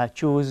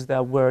choose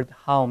the word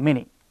how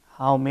many.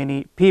 How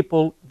many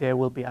people there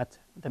will be at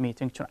the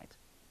meeting tonight.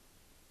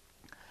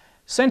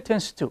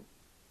 Sentence 2.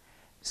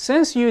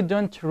 Since you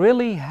don't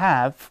really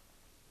have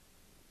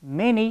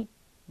many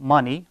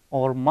money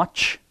or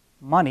much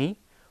money,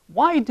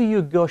 why do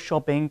you go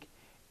shopping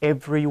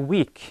every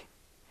week?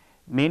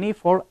 Many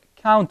for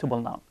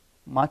countable noun,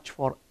 much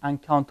for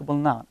uncountable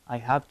noun. I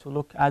have to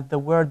look at the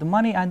word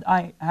money and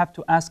I have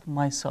to ask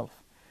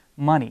myself,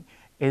 money,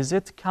 is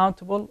it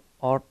countable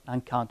or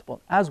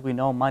uncountable? As we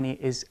know, money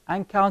is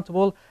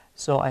uncountable,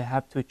 so I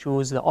have to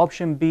choose the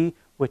option B,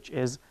 which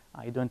is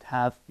I don't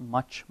have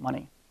much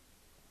money.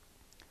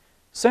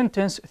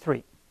 Sentence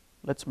 3.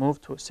 Let's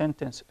move to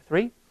sentence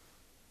 3.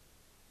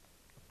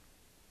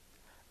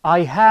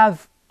 I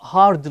have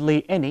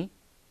hardly any,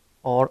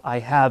 or I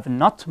have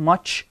not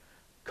much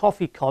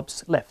coffee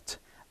cups left.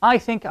 I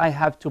think I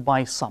have to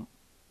buy some.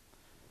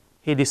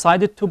 He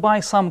decided to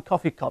buy some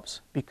coffee cups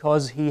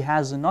because he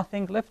has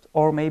nothing left,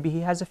 or maybe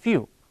he has a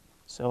few.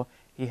 So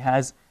he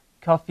has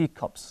coffee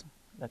cups.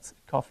 That's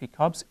coffee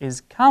cups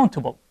is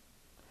countable.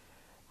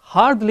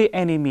 Hardly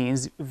any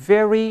means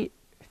very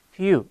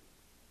few.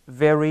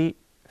 Very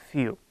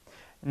few.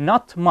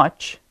 Not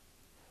much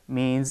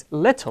means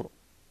little.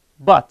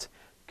 But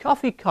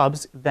coffee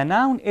cups, the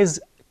noun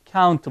is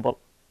countable.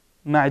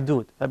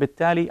 معدود.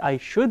 فبالتالي I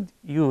should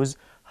use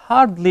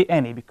hardly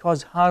any,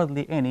 because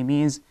hardly any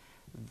means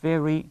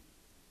very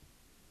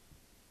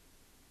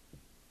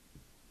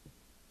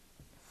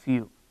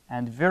few.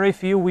 And very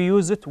few, we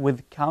use it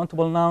with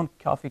countable noun.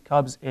 Coffee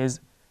cups is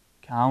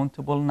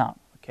countable noun.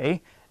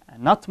 Okay?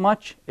 And not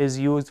much is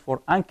used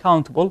for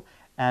uncountable,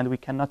 and we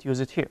cannot use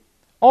it here.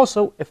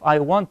 Also, if I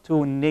want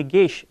to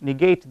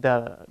negate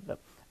the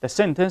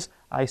sentence,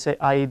 I say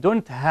I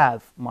don't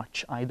have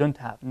much. I don't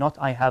have. Not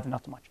I have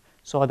not much.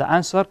 So the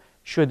answer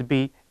should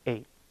be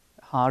A,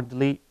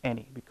 hardly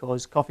any,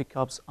 because coffee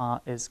cups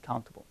is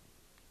countable.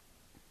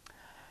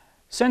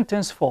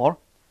 Sentence 4,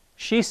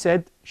 she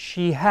said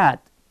she had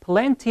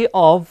plenty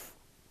of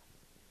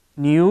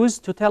news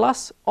to tell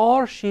us,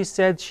 or she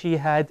said she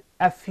had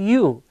a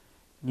few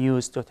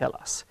news to tell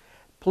us.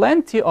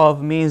 Plenty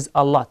of means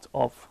a lot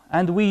of,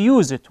 and we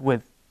use it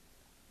with,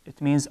 it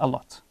means a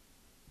lot.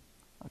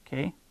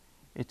 Okay,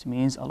 it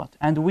means a lot.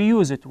 And we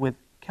use it with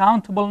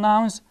countable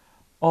nouns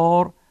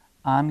or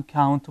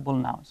uncountable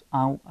nouns.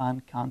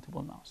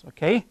 Uncountable nouns,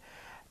 okay?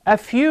 A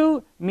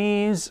few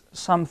means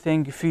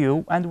something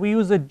few, and we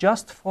use it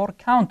just for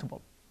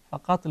countable.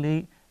 فقط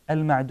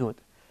للمعدود.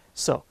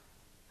 So,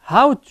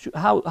 how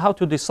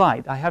to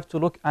decide? I have to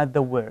look at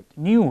the word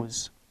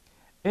news.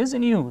 Is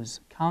news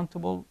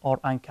countable or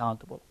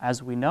uncountable?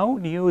 As we know,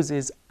 news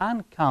is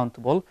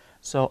uncountable,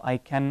 so I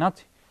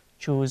cannot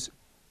choose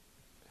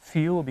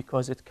few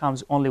because it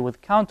comes only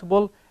with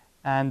countable,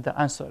 and the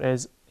answer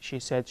is she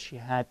said she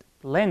had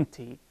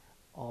plenty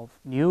of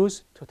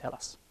news to tell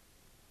us.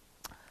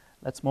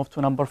 Let's move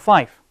to number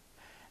 5.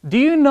 Do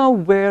you know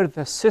where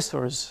the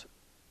scissors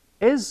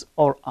is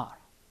or are?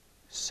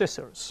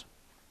 Scissors.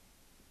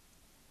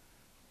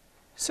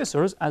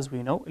 Scissors, as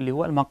we know, اللي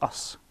هو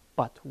المقص.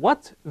 But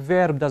what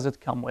verb does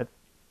it come with?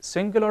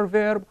 Singular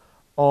verb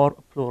or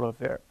plural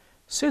verb?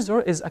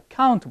 Scissor is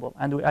countable,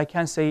 and I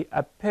can say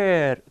a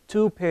pair,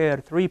 two pair,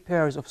 three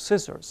pairs of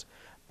scissors.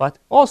 But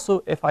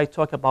also, if I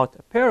talk about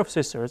a pair of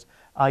scissors,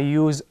 I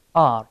use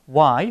are.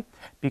 Why?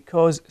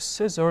 Because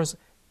scissors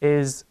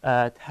is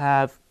it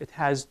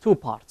has two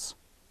parts.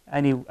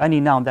 Any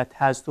noun that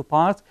has two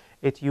parts,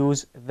 it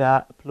uses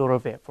the plural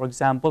verb. For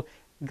example,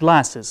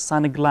 glasses,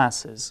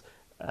 sunglasses,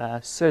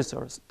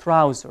 scissors,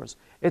 trousers.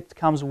 It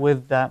comes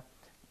with the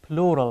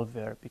plural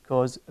verb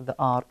because the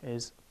are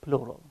is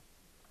plural.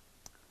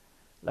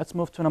 Let's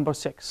move to number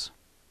 6.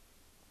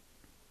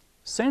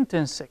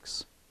 Sentence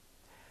 6.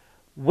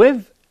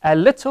 With a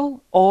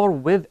little or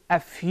with a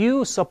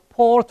few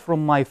support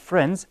from my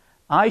friends,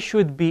 I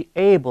should be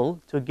able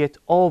to get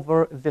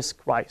over this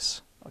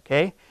crisis.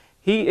 Okay?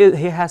 He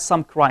has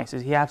some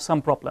crisis, he has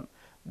some problem.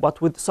 But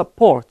with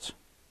support,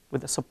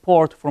 with the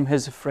support from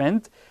his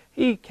friend,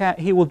 he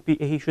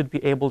should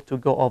be able to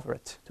go over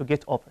it, to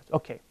get over it.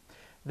 Okay.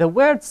 The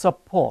word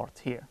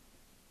support here,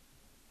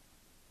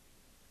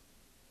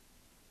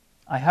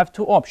 I have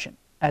two options,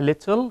 a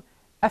little,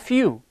 a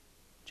few.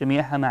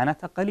 جميعها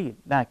معناتها قليل.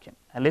 لكن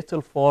a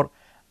little for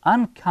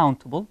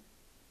uncountable,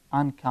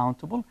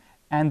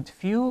 and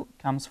few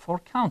comes for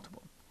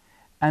countable.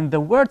 And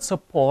the word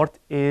support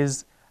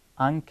is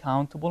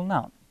uncountable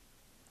noun.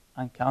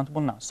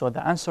 Uncountable noun. So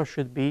the answer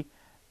should be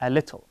a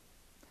little.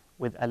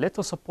 with a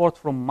little support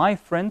from my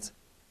friends,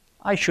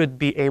 I should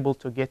be able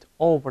to get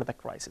over the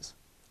crisis.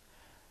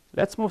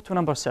 Let's move to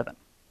number 7.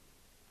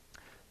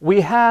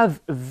 We have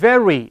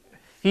very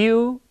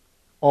few,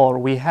 or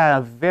we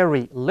have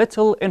very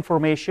little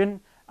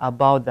information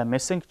about the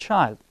missing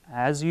child.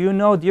 As you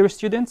know, dear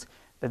students,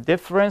 the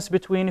difference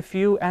between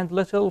few and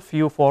little,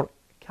 few for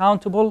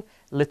countable,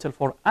 little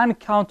for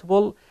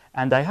uncountable,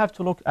 and I have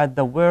to look at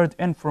the word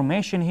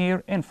information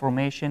here.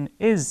 Information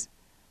is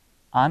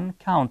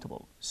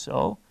uncountable,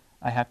 so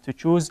I have to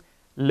choose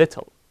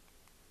little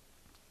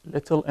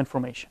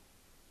information.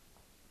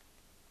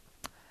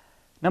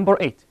 Number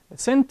 8,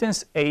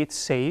 sentence 8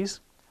 says,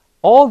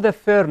 all the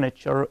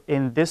furniture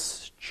in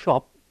this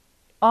shop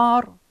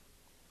are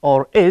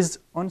or is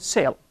on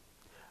sale.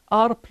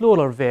 Are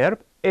plural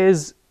verb,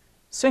 is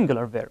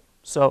singular verb.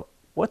 So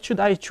what should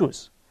I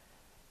choose?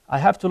 I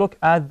have to look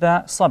at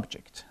the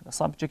subject. The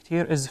subject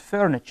here is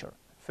furniture.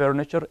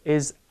 Furniture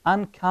is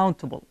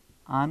uncountable,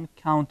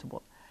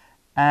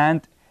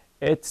 and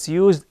it's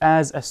used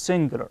as a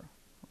singular.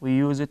 We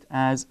use it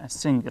as a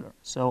singular.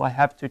 So I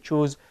have to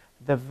choose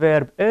the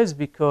verb is,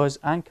 because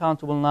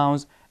uncountable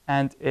nouns,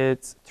 and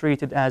it's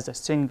treated as a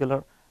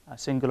singular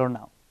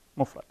noun,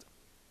 mufrad.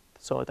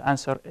 So the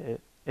answer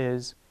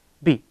is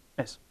B,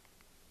 yes.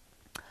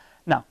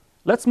 Now,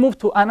 let's move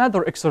to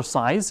another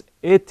exercise.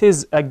 It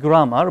is a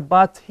grammar,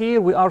 but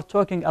here we are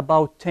talking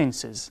about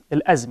tenses,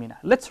 al-azmina.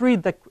 Let's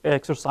read the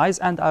exercise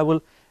and I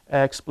will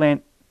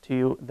explain to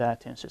you the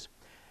tenses.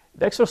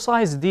 The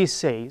exercise D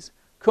says,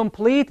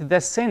 complete the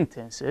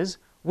sentences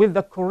with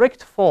the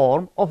correct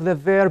form of the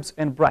verbs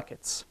in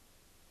brackets.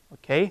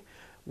 Okay?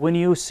 When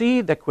you see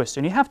the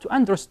question, you have to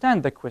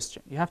understand the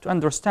question. You have to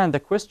understand the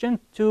question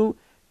to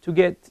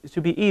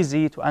be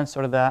easy to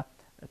answer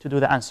to do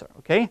the answer.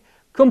 Okay?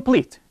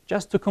 Complete,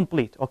 just to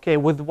complete. Okay,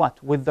 with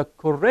what? With the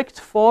correct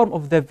form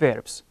of the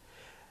verbs.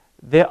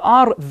 There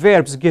are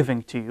verbs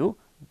given to you,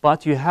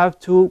 but you have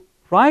to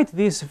write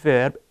this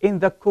verb in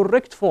the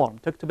correct form.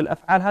 تكتب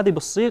الأفعال هذه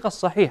بالصيغة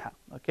الصحيحة.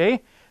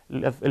 Okay?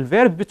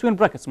 الverb between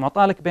brackets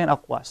معطى لك بين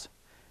أقواس.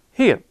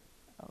 Here,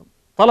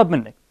 طلب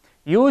منك.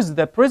 Use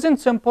the present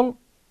simple,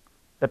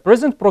 the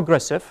present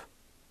progressive,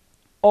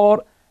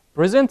 or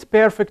present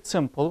perfect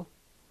simple,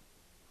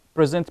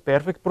 present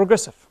perfect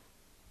progressive.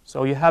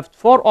 So you have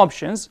 4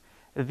 options.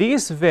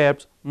 These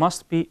verbs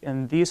must be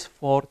in these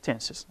 4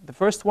 tenses. The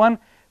first one,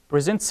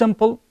 present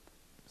simple.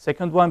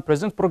 Second one,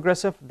 present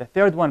progressive. The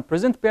third one,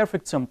 present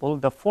perfect simple.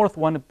 The fourth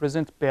one,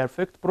 present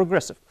perfect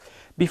progressive.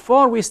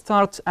 Before we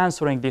start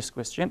answering this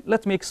question,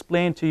 let me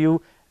explain to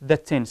you the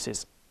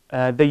tenses,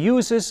 the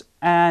uses,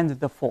 and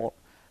the form.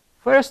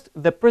 First,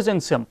 the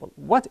present simple.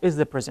 What is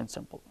the present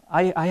simple?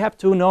 I have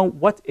to know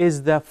what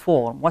is the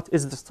form, what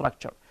is the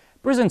structure.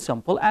 Present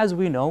simple, as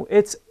we know,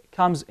 it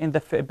comes in the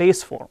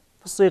base form,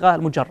 في الصيغة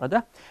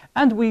المجردة,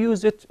 and we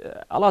use it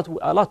a lot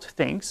of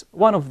things.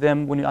 One of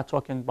them, when you are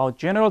talking about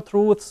general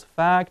truths,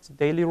 facts,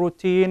 daily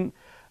routine,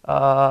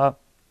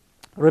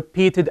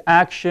 repeated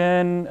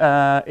action,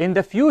 in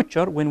the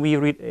future when we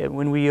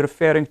are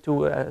referring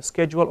to a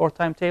schedule or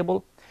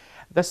timetable.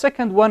 The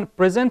second one,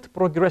 present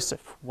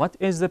progressive. What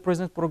is the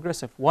present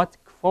progressive? What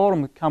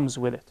form comes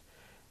with it?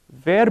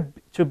 Verb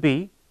to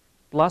be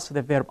plus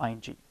the verb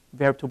ing.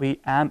 Verb to be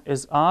am,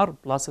 is, are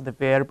plus the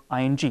verb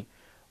ing.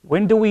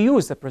 When do we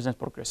use the present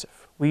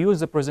progressive? We use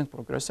the present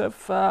progressive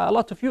a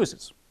lot of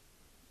uses.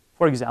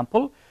 For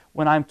example,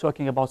 when I'm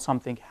talking about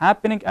something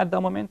happening at the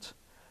moment,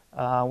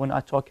 when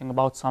I'm talking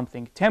about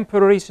something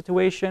temporary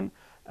situation,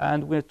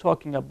 and we're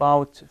talking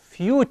about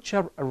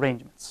future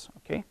arrangements.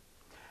 Okay.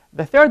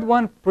 The third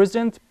one,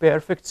 present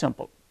perfect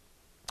simple.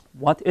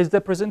 What is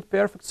the present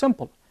perfect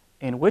simple?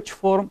 In which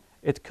form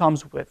it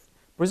comes with?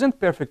 Present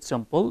perfect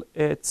simple,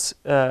 it's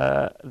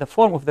the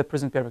form of the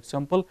present perfect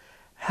simple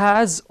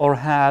has or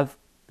have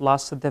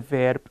plus the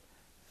verb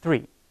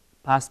 3,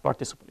 past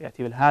participle.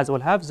 يأتي بالهاز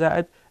والهاف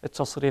زائد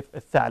التصريف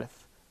الثالث.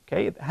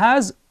 Okay, it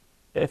has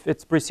if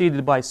it's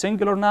preceded by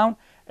singular noun,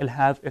 it'll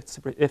have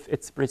if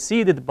it's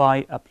preceded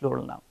by a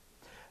plural noun.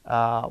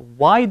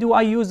 Why do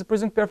I use the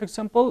present perfect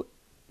simple?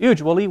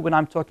 Usually when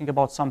I'm talking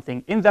about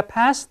something in the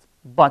past,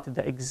 but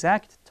the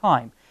exact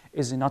time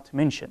is not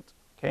mentioned.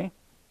 Okay,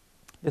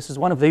 this is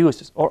one of the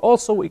uses. Or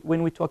also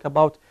when we talk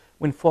about,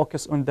 when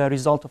focus on the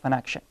result of an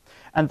action.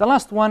 And the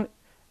last one,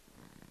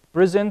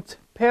 present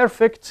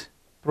perfect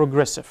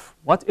progressive.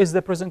 What is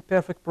the present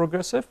perfect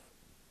progressive?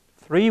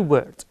 3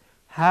 words: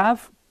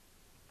 have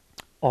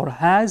or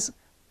has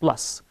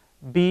plus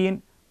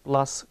been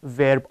plus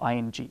verb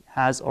ing.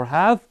 Has or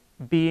have,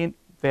 been,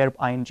 verb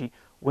ing.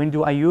 When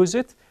do I use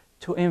it?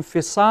 To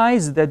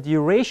emphasize the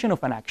duration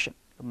of an action.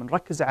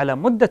 بنركز على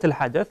مدة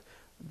الحدث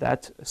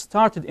that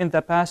started in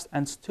the past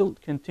and still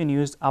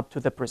continues up to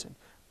the present.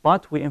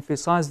 But we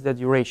emphasize the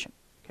duration.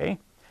 Okay.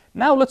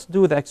 Now let's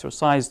do the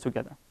exercise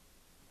together.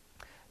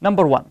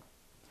 Number 1.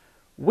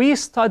 We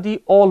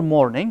study all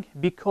morning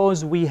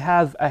because we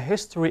have a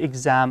history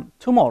exam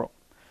tomorrow.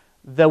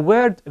 The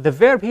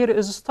verb here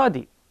is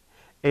study.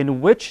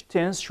 In which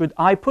tense should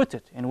I put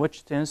it? In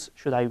which tense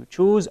should I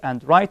choose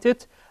and write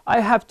it? I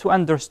have to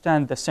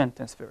understand the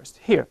sentence first.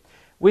 Here,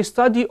 we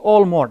study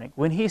all morning.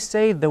 When he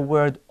say the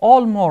word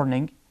all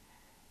morning,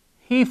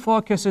 he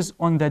focuses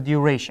on the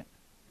duration.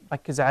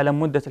 ركز على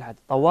مدة الحديث.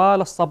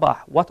 طوال الصباح.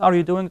 What are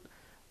you doing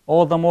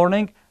all the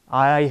morning?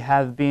 I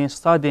have been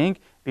studying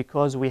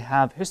because we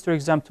have history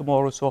exam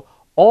tomorrow. So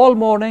all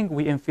morning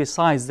we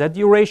emphasize the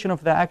duration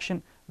of the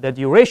action, the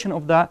duration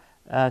of the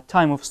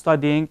time of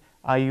studying.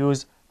 I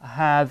use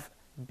have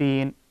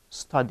been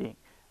studying.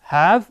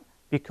 Have,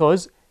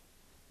 because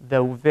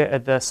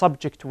the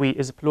subject we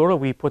is plural,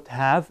 we put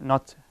have,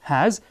 not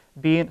has.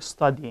 Been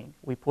studying,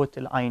 we put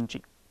ing.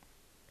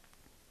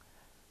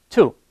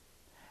 2.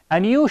 A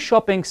new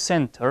shopping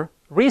center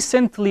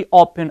recently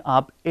opened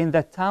up in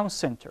the town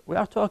center. We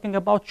are talking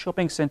about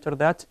shopping center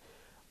that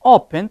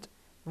opened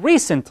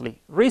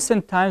recently.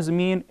 Recent times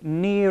mean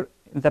near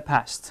the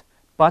past,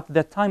 but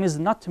the time is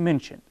not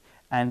mentioned.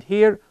 And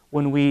here,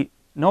 when we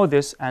know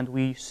this and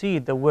we see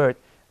the word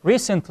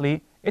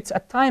recently, it's a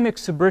time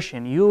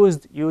expression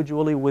used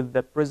usually with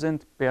the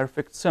present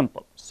perfect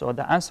simple. So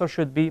the answer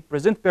should be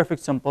present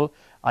perfect simple.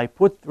 I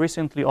put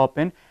recently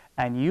open.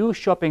 A new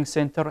shopping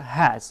center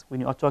has.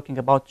 When you are talking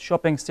about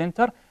shopping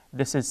center,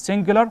 this is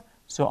singular.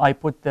 So I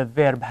put the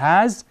verb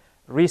has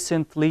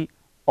recently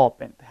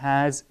opened.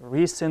 Has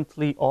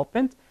recently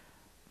opened.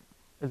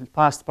 The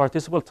past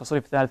participle,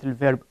 تصريف ثالث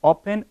الverb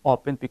open.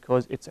 Opened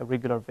because it's a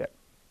regular verb.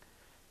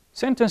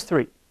 Sentence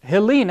 3.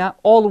 Helena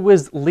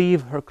always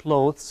leaves her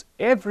clothes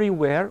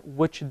everywhere,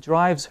 which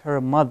drives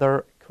her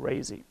mother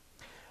crazy.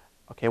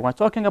 Okay, when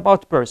talking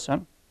about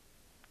person,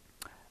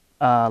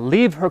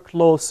 leave her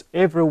clothes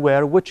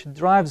everywhere, which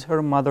drives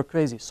her mother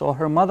crazy. So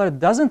her mother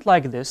doesn't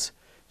like this,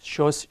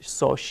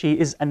 so she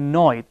is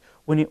annoyed.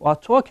 When you are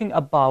talking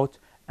about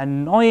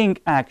annoying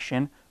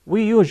action,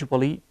 we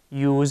usually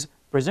use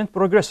present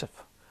progressive.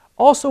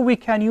 Also, we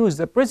can use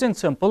the present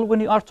simple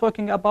when you are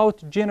talking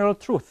about general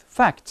truth,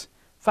 fact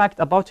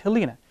about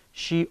Helena.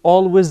 She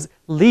always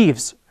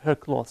leaves her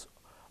clothes.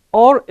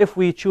 Or if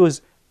we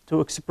choose to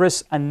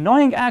express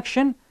annoying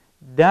action,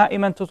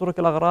 دائما تترك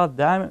الأغراض.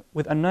 دائما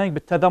with annoying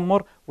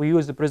بالتذمر, we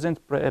use the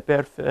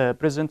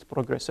present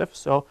progressive.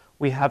 So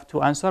we have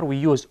to answer. We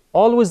use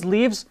always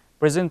leaves,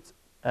 present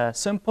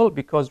simple,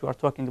 because we are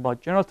talking about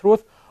general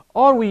truth.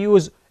 Or we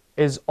use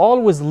is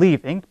always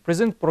leaving,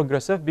 present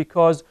progressive,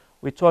 because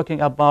we're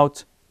talking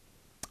about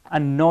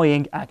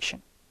annoying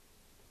action.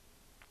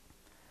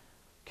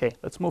 Okay,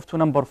 let's move to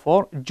number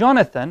 4.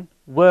 Jonathan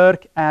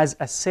worked as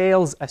a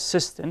sales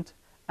assistant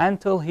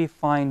until he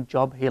finds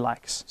job he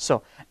likes.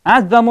 So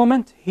at the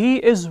moment, he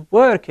is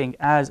working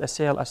as a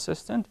sales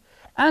assistant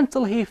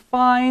until he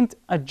finds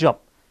a job.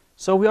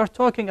 So we are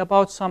talking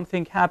about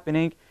something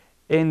happening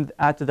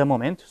at the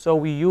moment. So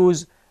we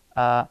use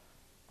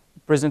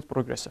present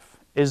progressive.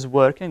 Is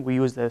working, we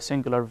use the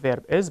singular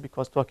verb is,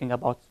 because talking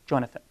about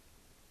Jonathan.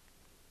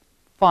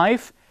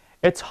 5.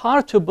 It's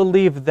hard to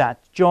believe that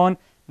John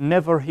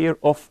never heard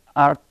of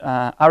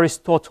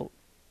Aristotle,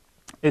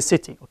 a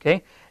city,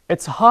 okay?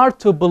 It's hard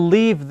to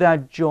believe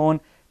that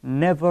John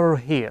never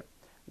heard.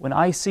 When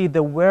I see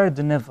the word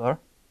never,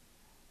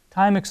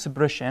 time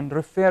expression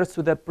refers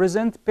to the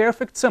present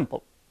perfect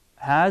simple.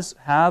 Has,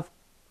 have,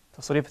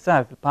 تصريف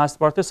ثالث, the past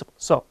participle.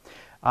 So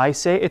I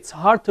say it's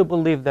hard to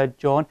believe that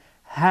John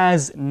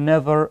has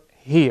never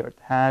heard.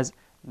 Has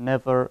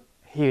never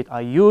heard.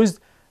 I used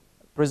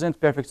present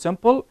perfect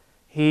simple.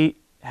 He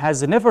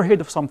has never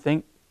heard of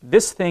something.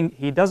 This thing,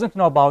 he doesn't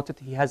know about it.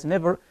 He has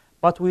never,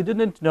 but we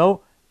didn't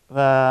know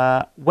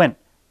when.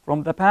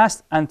 From the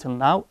past until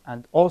now,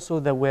 and also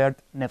the word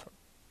never.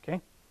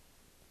 Okay.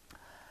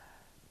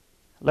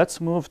 Let's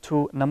move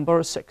to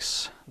number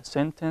 6.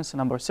 Sentence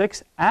number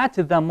 6. At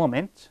the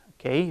moment,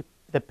 okay,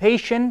 the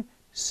patient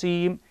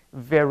seems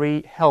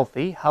very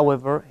healthy.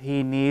 However,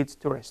 he needs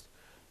to rest.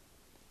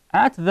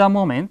 At the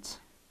moment,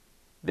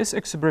 this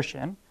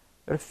expression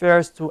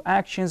refers to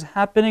actions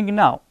happening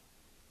now.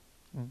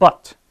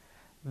 But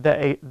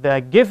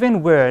the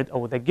given word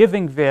or the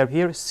given verb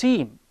here,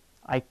 seem.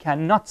 I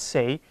cannot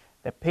say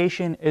the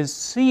patient is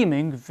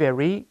seeming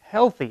very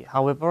healthy.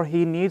 However,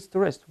 he needs to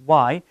rest.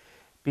 Why?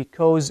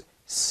 Because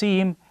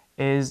seem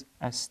is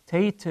a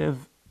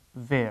stative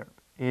verb.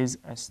 Is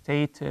a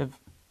stative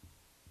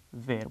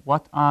verb.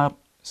 What are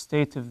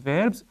stative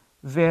verbs?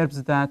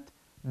 Verbs that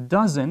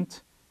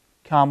doesn't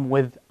come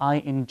with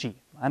ing.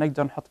 ما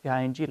نقدر نحط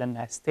فيها ing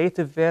لأنها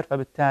stative verb،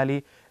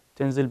 فبالتالي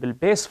تنزل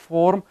بالبيس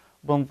form.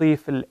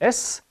 بنضيف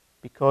الاس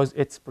because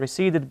it's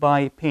preceded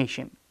by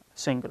patient,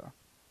 singular.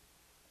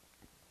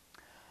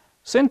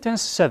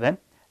 Sentence 7.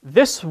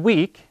 This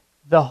week,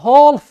 the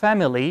whole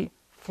family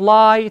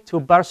fly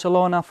to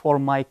Barcelona for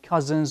my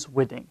cousin's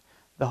wedding.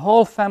 The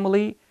whole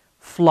family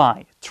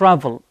fly,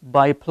 travel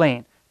by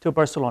plane to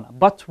Barcelona.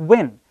 But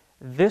when?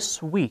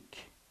 This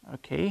week.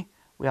 Okay,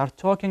 we are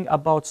talking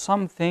about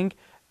something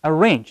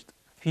arranged.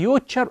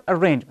 Future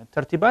arrangement,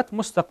 ترتيبات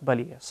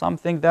مستقبلية,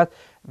 something that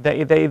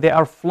they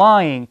are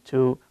flying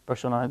to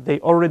Barcelona. They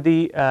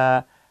already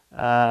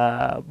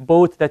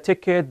bought the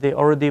ticket, they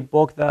already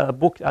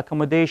booked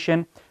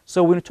accommodation.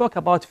 So when we talk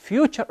about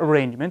future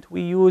arrangement,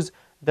 we use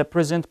the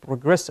present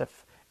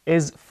progressive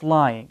is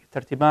flying.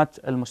 ترتيبات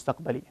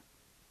المستقبلية.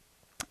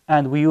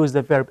 And we use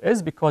the verb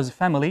is because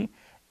family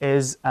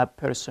is a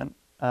person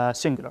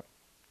singular.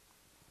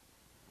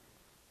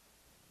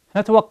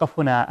 نتوقف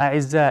هنا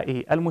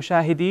أعزائي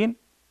المشاهدين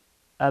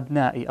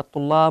أبنائي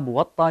الطلاب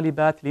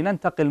والطالبات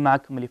لننتقل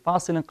معكم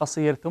لفاصل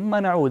قصير ثم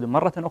نعود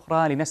مرة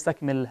أخرى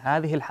لنستكمل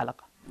هذه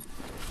الحلقة.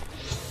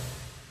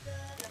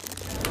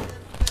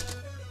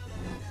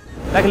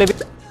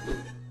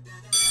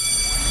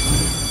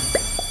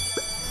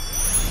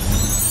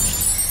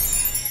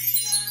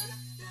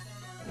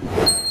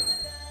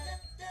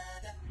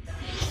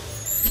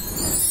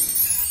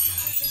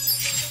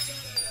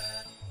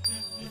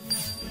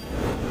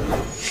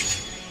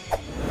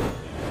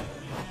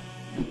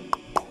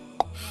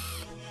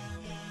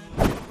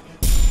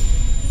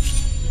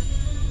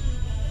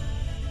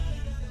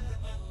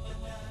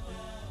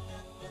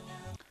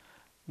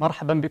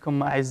 مرحبا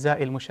بكم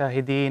أعزائي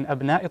المشاهدين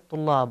أبناء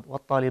الطلاب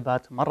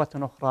والطالبات مرة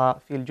أخرى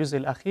في الجزء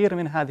الأخير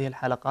من هذه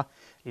الحلقة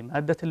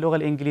لمادة اللغة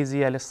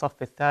الإنجليزية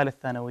للصف الثالث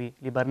ثانوي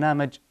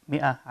لبرنامج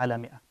 100 على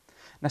 100.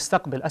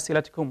 نستقبل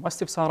أسئلتكم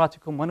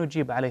واستفساراتكم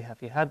ونجيب عليها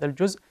في هذا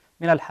الجزء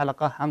من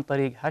الحلقة عن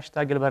طريق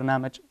هاشتاج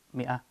البرنامج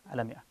 100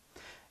 على 100.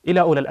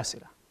 إلى أولى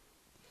الأسئلة.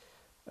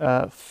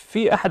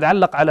 في أحد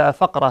علق على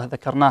فقرة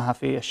ذكرناها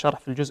في الشرح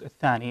في الجزء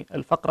الثاني.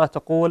 الفقرة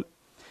تقول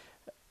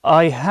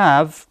I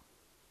have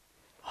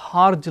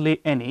hardly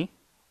any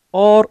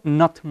or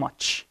not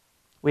much.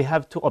 We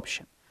have two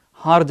options.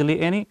 Hardly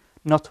any,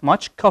 not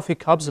much. Coffee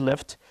cups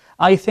left.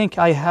 I think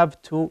I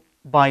have to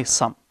buy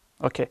some.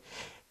 Okay.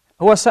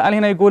 هو سأل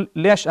هنا يقول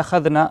ليش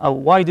أخذنا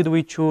أو why did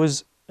we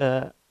choose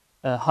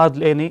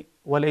hardly any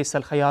وليس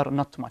الخيار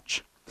not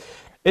much.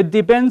 It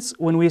depends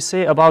when we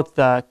say about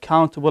the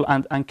countable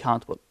and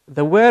uncountable.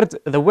 The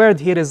word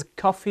here is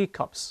coffee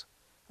cups.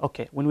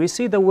 Okay. When we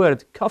see the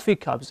word coffee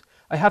cups,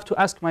 I have to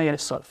ask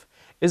myself,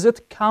 is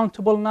it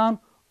countable noun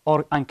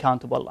or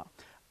uncountable noun?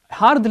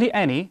 Hardly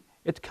any,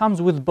 it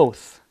comes with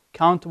both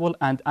countable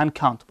and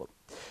uncountable.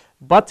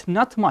 But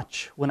not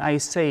much, when I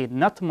say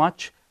not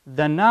much,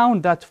 the noun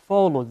that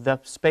follows the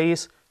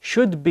space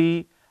should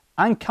be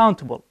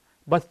uncountable.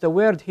 But the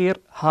word here,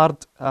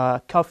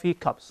 coffee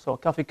cups. So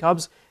coffee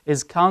cups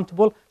is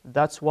countable,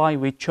 that's why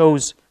we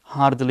chose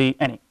hardly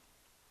any.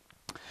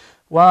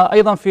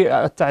 وأيضا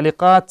في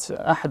التعليقات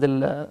أحد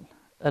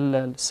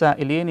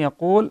السائلين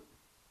يقول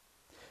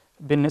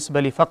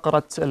بالنسبة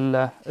لفقرة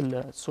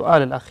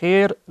السؤال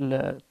الأخير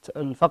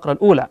الفقرة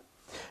الأولى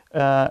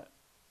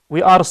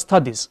we are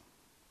studies.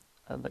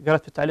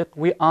 قرأت في التعليق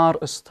we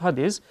are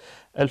studies.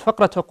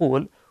 الفقرة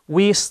تقول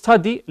we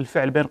study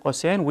الفعل بين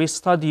قوسين we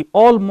study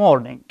all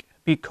morning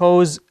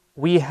because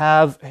we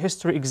have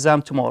history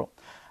exam tomorrow.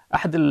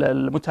 أحد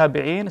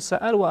المتابعين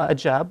سأل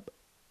وأجاب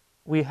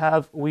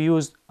we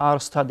used our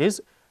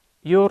studies.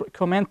 Your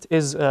comment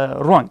is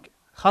wrong.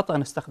 خطأ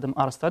نستخدم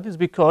our studies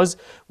because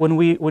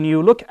when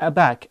you look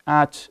back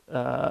at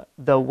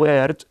the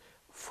word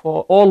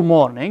for all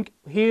morning,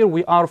 here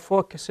we are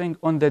focusing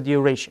on the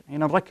duration.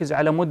 هنا نركز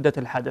على مدة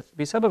الحدث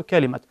بسبب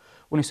كلمة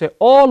when you say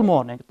all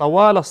morning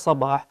طوال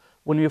الصباح,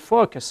 when we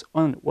focus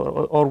on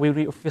or we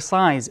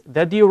emphasize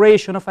the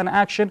duration of an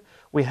action,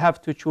 we have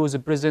to choose a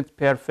present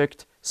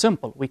perfect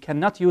simple. We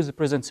cannot use the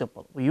present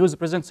simple. We use the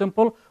present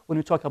simple when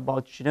we talk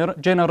about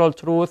general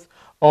truth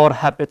or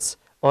habits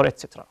or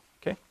etc.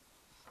 Okay.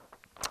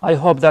 I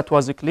hope that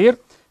was clear.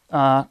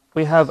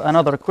 We have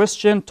another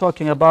question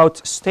talking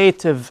about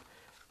stative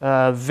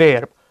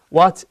verb.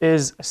 What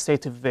is a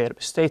stative verb?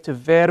 Stative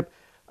verb,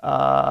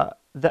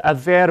 a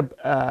verb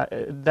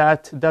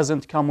that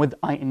doesn't come with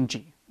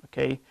ing.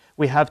 Okay,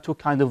 we have two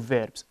kinds of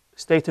verbs.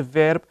 Stative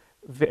verb,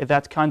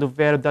 that kind of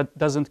verb that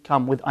doesn't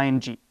come with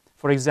ing.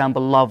 For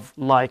example, love,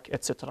 like,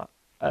 etc.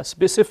 A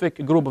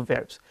specific group of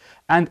verbs.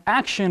 And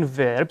action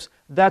verbs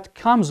that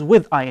comes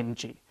with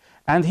ing.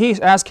 And he's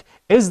asked,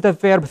 is the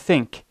verb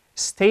think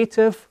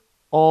stative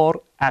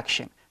or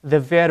action? The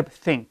verb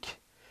think.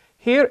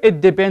 Here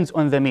it depends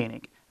on the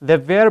meaning. The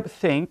verb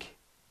think,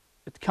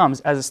 it comes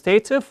as a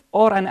stative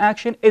or an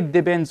action, it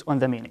depends on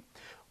the meaning.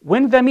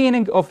 When the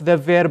meaning of the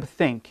verb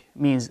think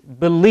means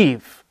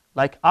believe,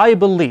 like I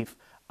believe,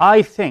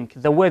 I think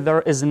the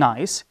weather is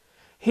nice,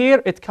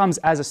 here it comes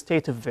as a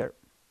stative verb.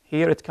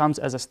 Here it comes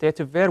as a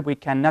stative verb, we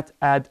cannot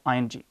add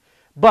ing.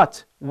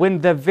 But when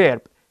the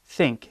verb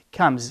think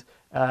comes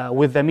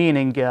with the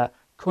meaning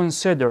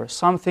consider,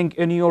 something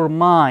in your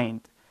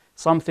mind,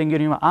 something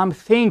in your mind,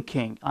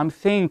 I'm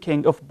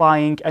thinking of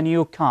buying a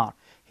new car.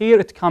 Here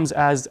it comes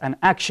as an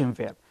action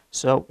verb.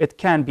 So it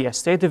can be a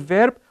stative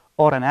verb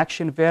or an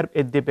action verb,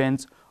 it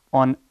depends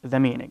on the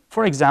meaning.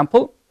 For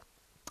example,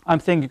 I'm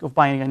thinking of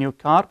buying a new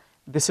car.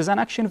 This is an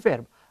action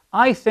verb.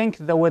 I think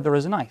the weather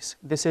is nice.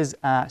 This is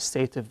a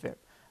stative verb.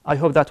 I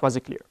hope that was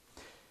clear.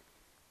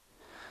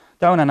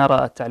 دعونا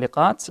نرى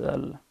التعليقات.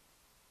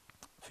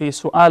 في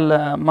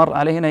سؤال مر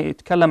علينا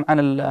يتكلم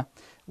عن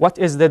what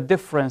is the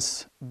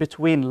difference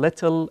between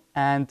little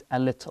and a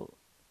little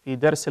في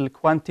درس ال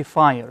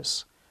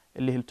quantifiers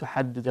اللي هي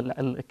تحدد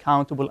ال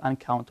countable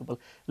uncountable.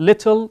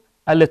 Little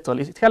a little.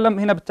 يتكلم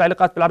هنا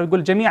بالتعليقات بالعربي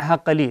يقول جميعها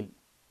قليل.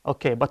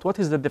 Okay, but what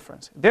is the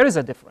difference? There is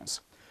a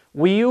difference.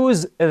 We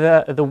use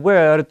the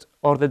word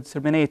or the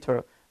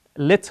determinator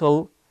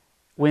little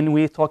when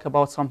we talk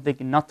about something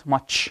not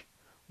much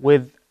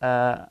with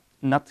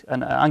not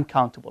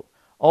uncountable.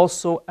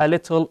 Also a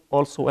little,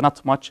 also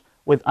not much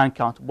with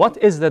uncountable. What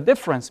is the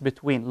difference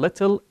between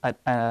little and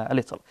a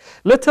little?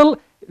 Little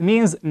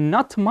means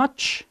not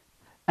much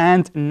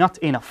and not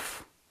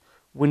enough.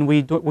 When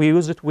we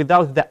use it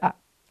without the a.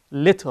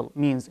 Little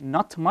means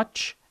not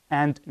much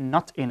and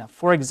not enough.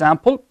 For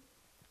example,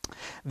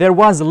 there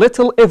was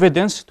little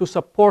evidence to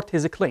support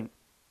his claim.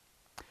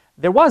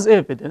 There was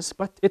evidence,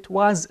 but it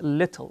was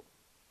little,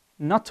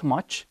 not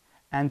much,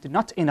 and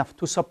not enough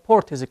to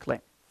support his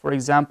claim. For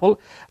example,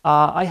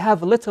 I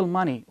have little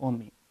money on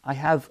me. I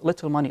have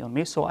little money on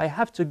me, so I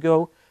have to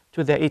go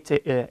to the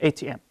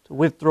ATM to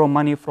withdraw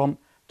money from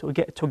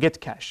to get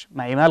cash.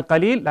 معي مال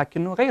قليل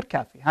لكنه غير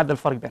كافي. هذا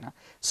الفرق بينها.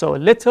 So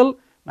little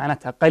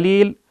معناتها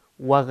قليل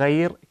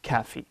وغير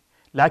كافي.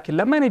 لكن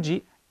لما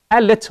نجي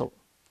a little,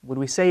 when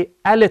we say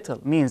a little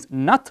means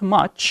not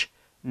much,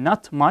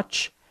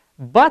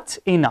 but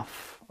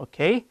enough.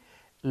 Okay,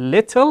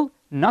 little,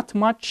 not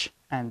much,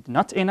 and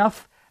not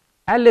enough.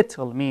 A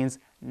little means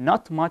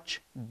not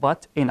much,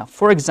 but enough.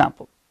 For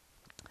example,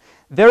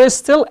 there is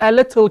still a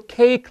little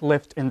cake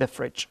left in the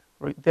fridge.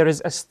 There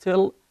is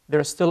still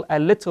a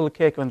little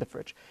cake in the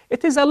fridge.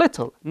 It is a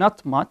little,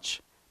 not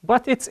much,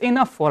 but it's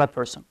enough for a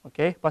person.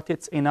 Okay, but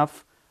it's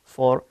enough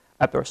for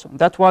a person.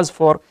 That was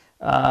for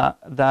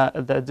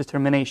the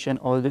determination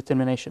or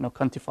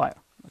quantifier.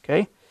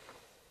 Okay.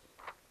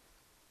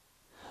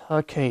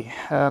 Okay.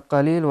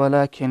 قليل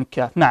ولكن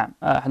كافي. نعم.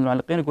 أحد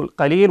المعلقين يقول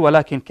قليل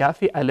ولكن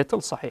كافي. A little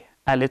صحيح.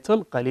 A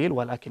little قليل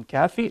ولكن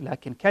كافي.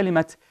 لكن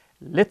كلمة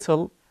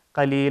little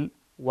قليل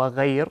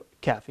وغير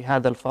كافي.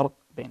 هذا الفرق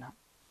بينها.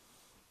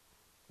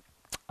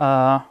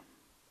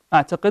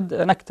 أعتقد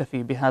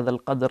نكتفي بهذا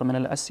القدر من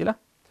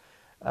الأسئلة.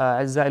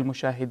 أعزائي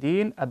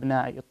المشاهدين،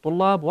 أبنائي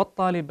الطلاب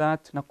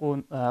والطالبات،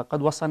 نكون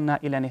قد وصلنا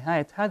إلى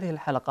نهاية هذه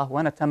الحلقة،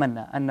 ونتمنى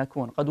أن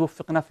نكون قد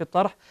وفقنا في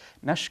الطرح.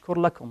 نشكر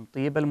لكم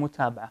طيب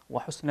المتابعة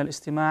وحسن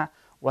الاستماع،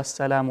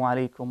 والسلام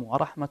عليكم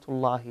ورحمة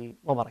الله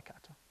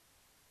وبركاته.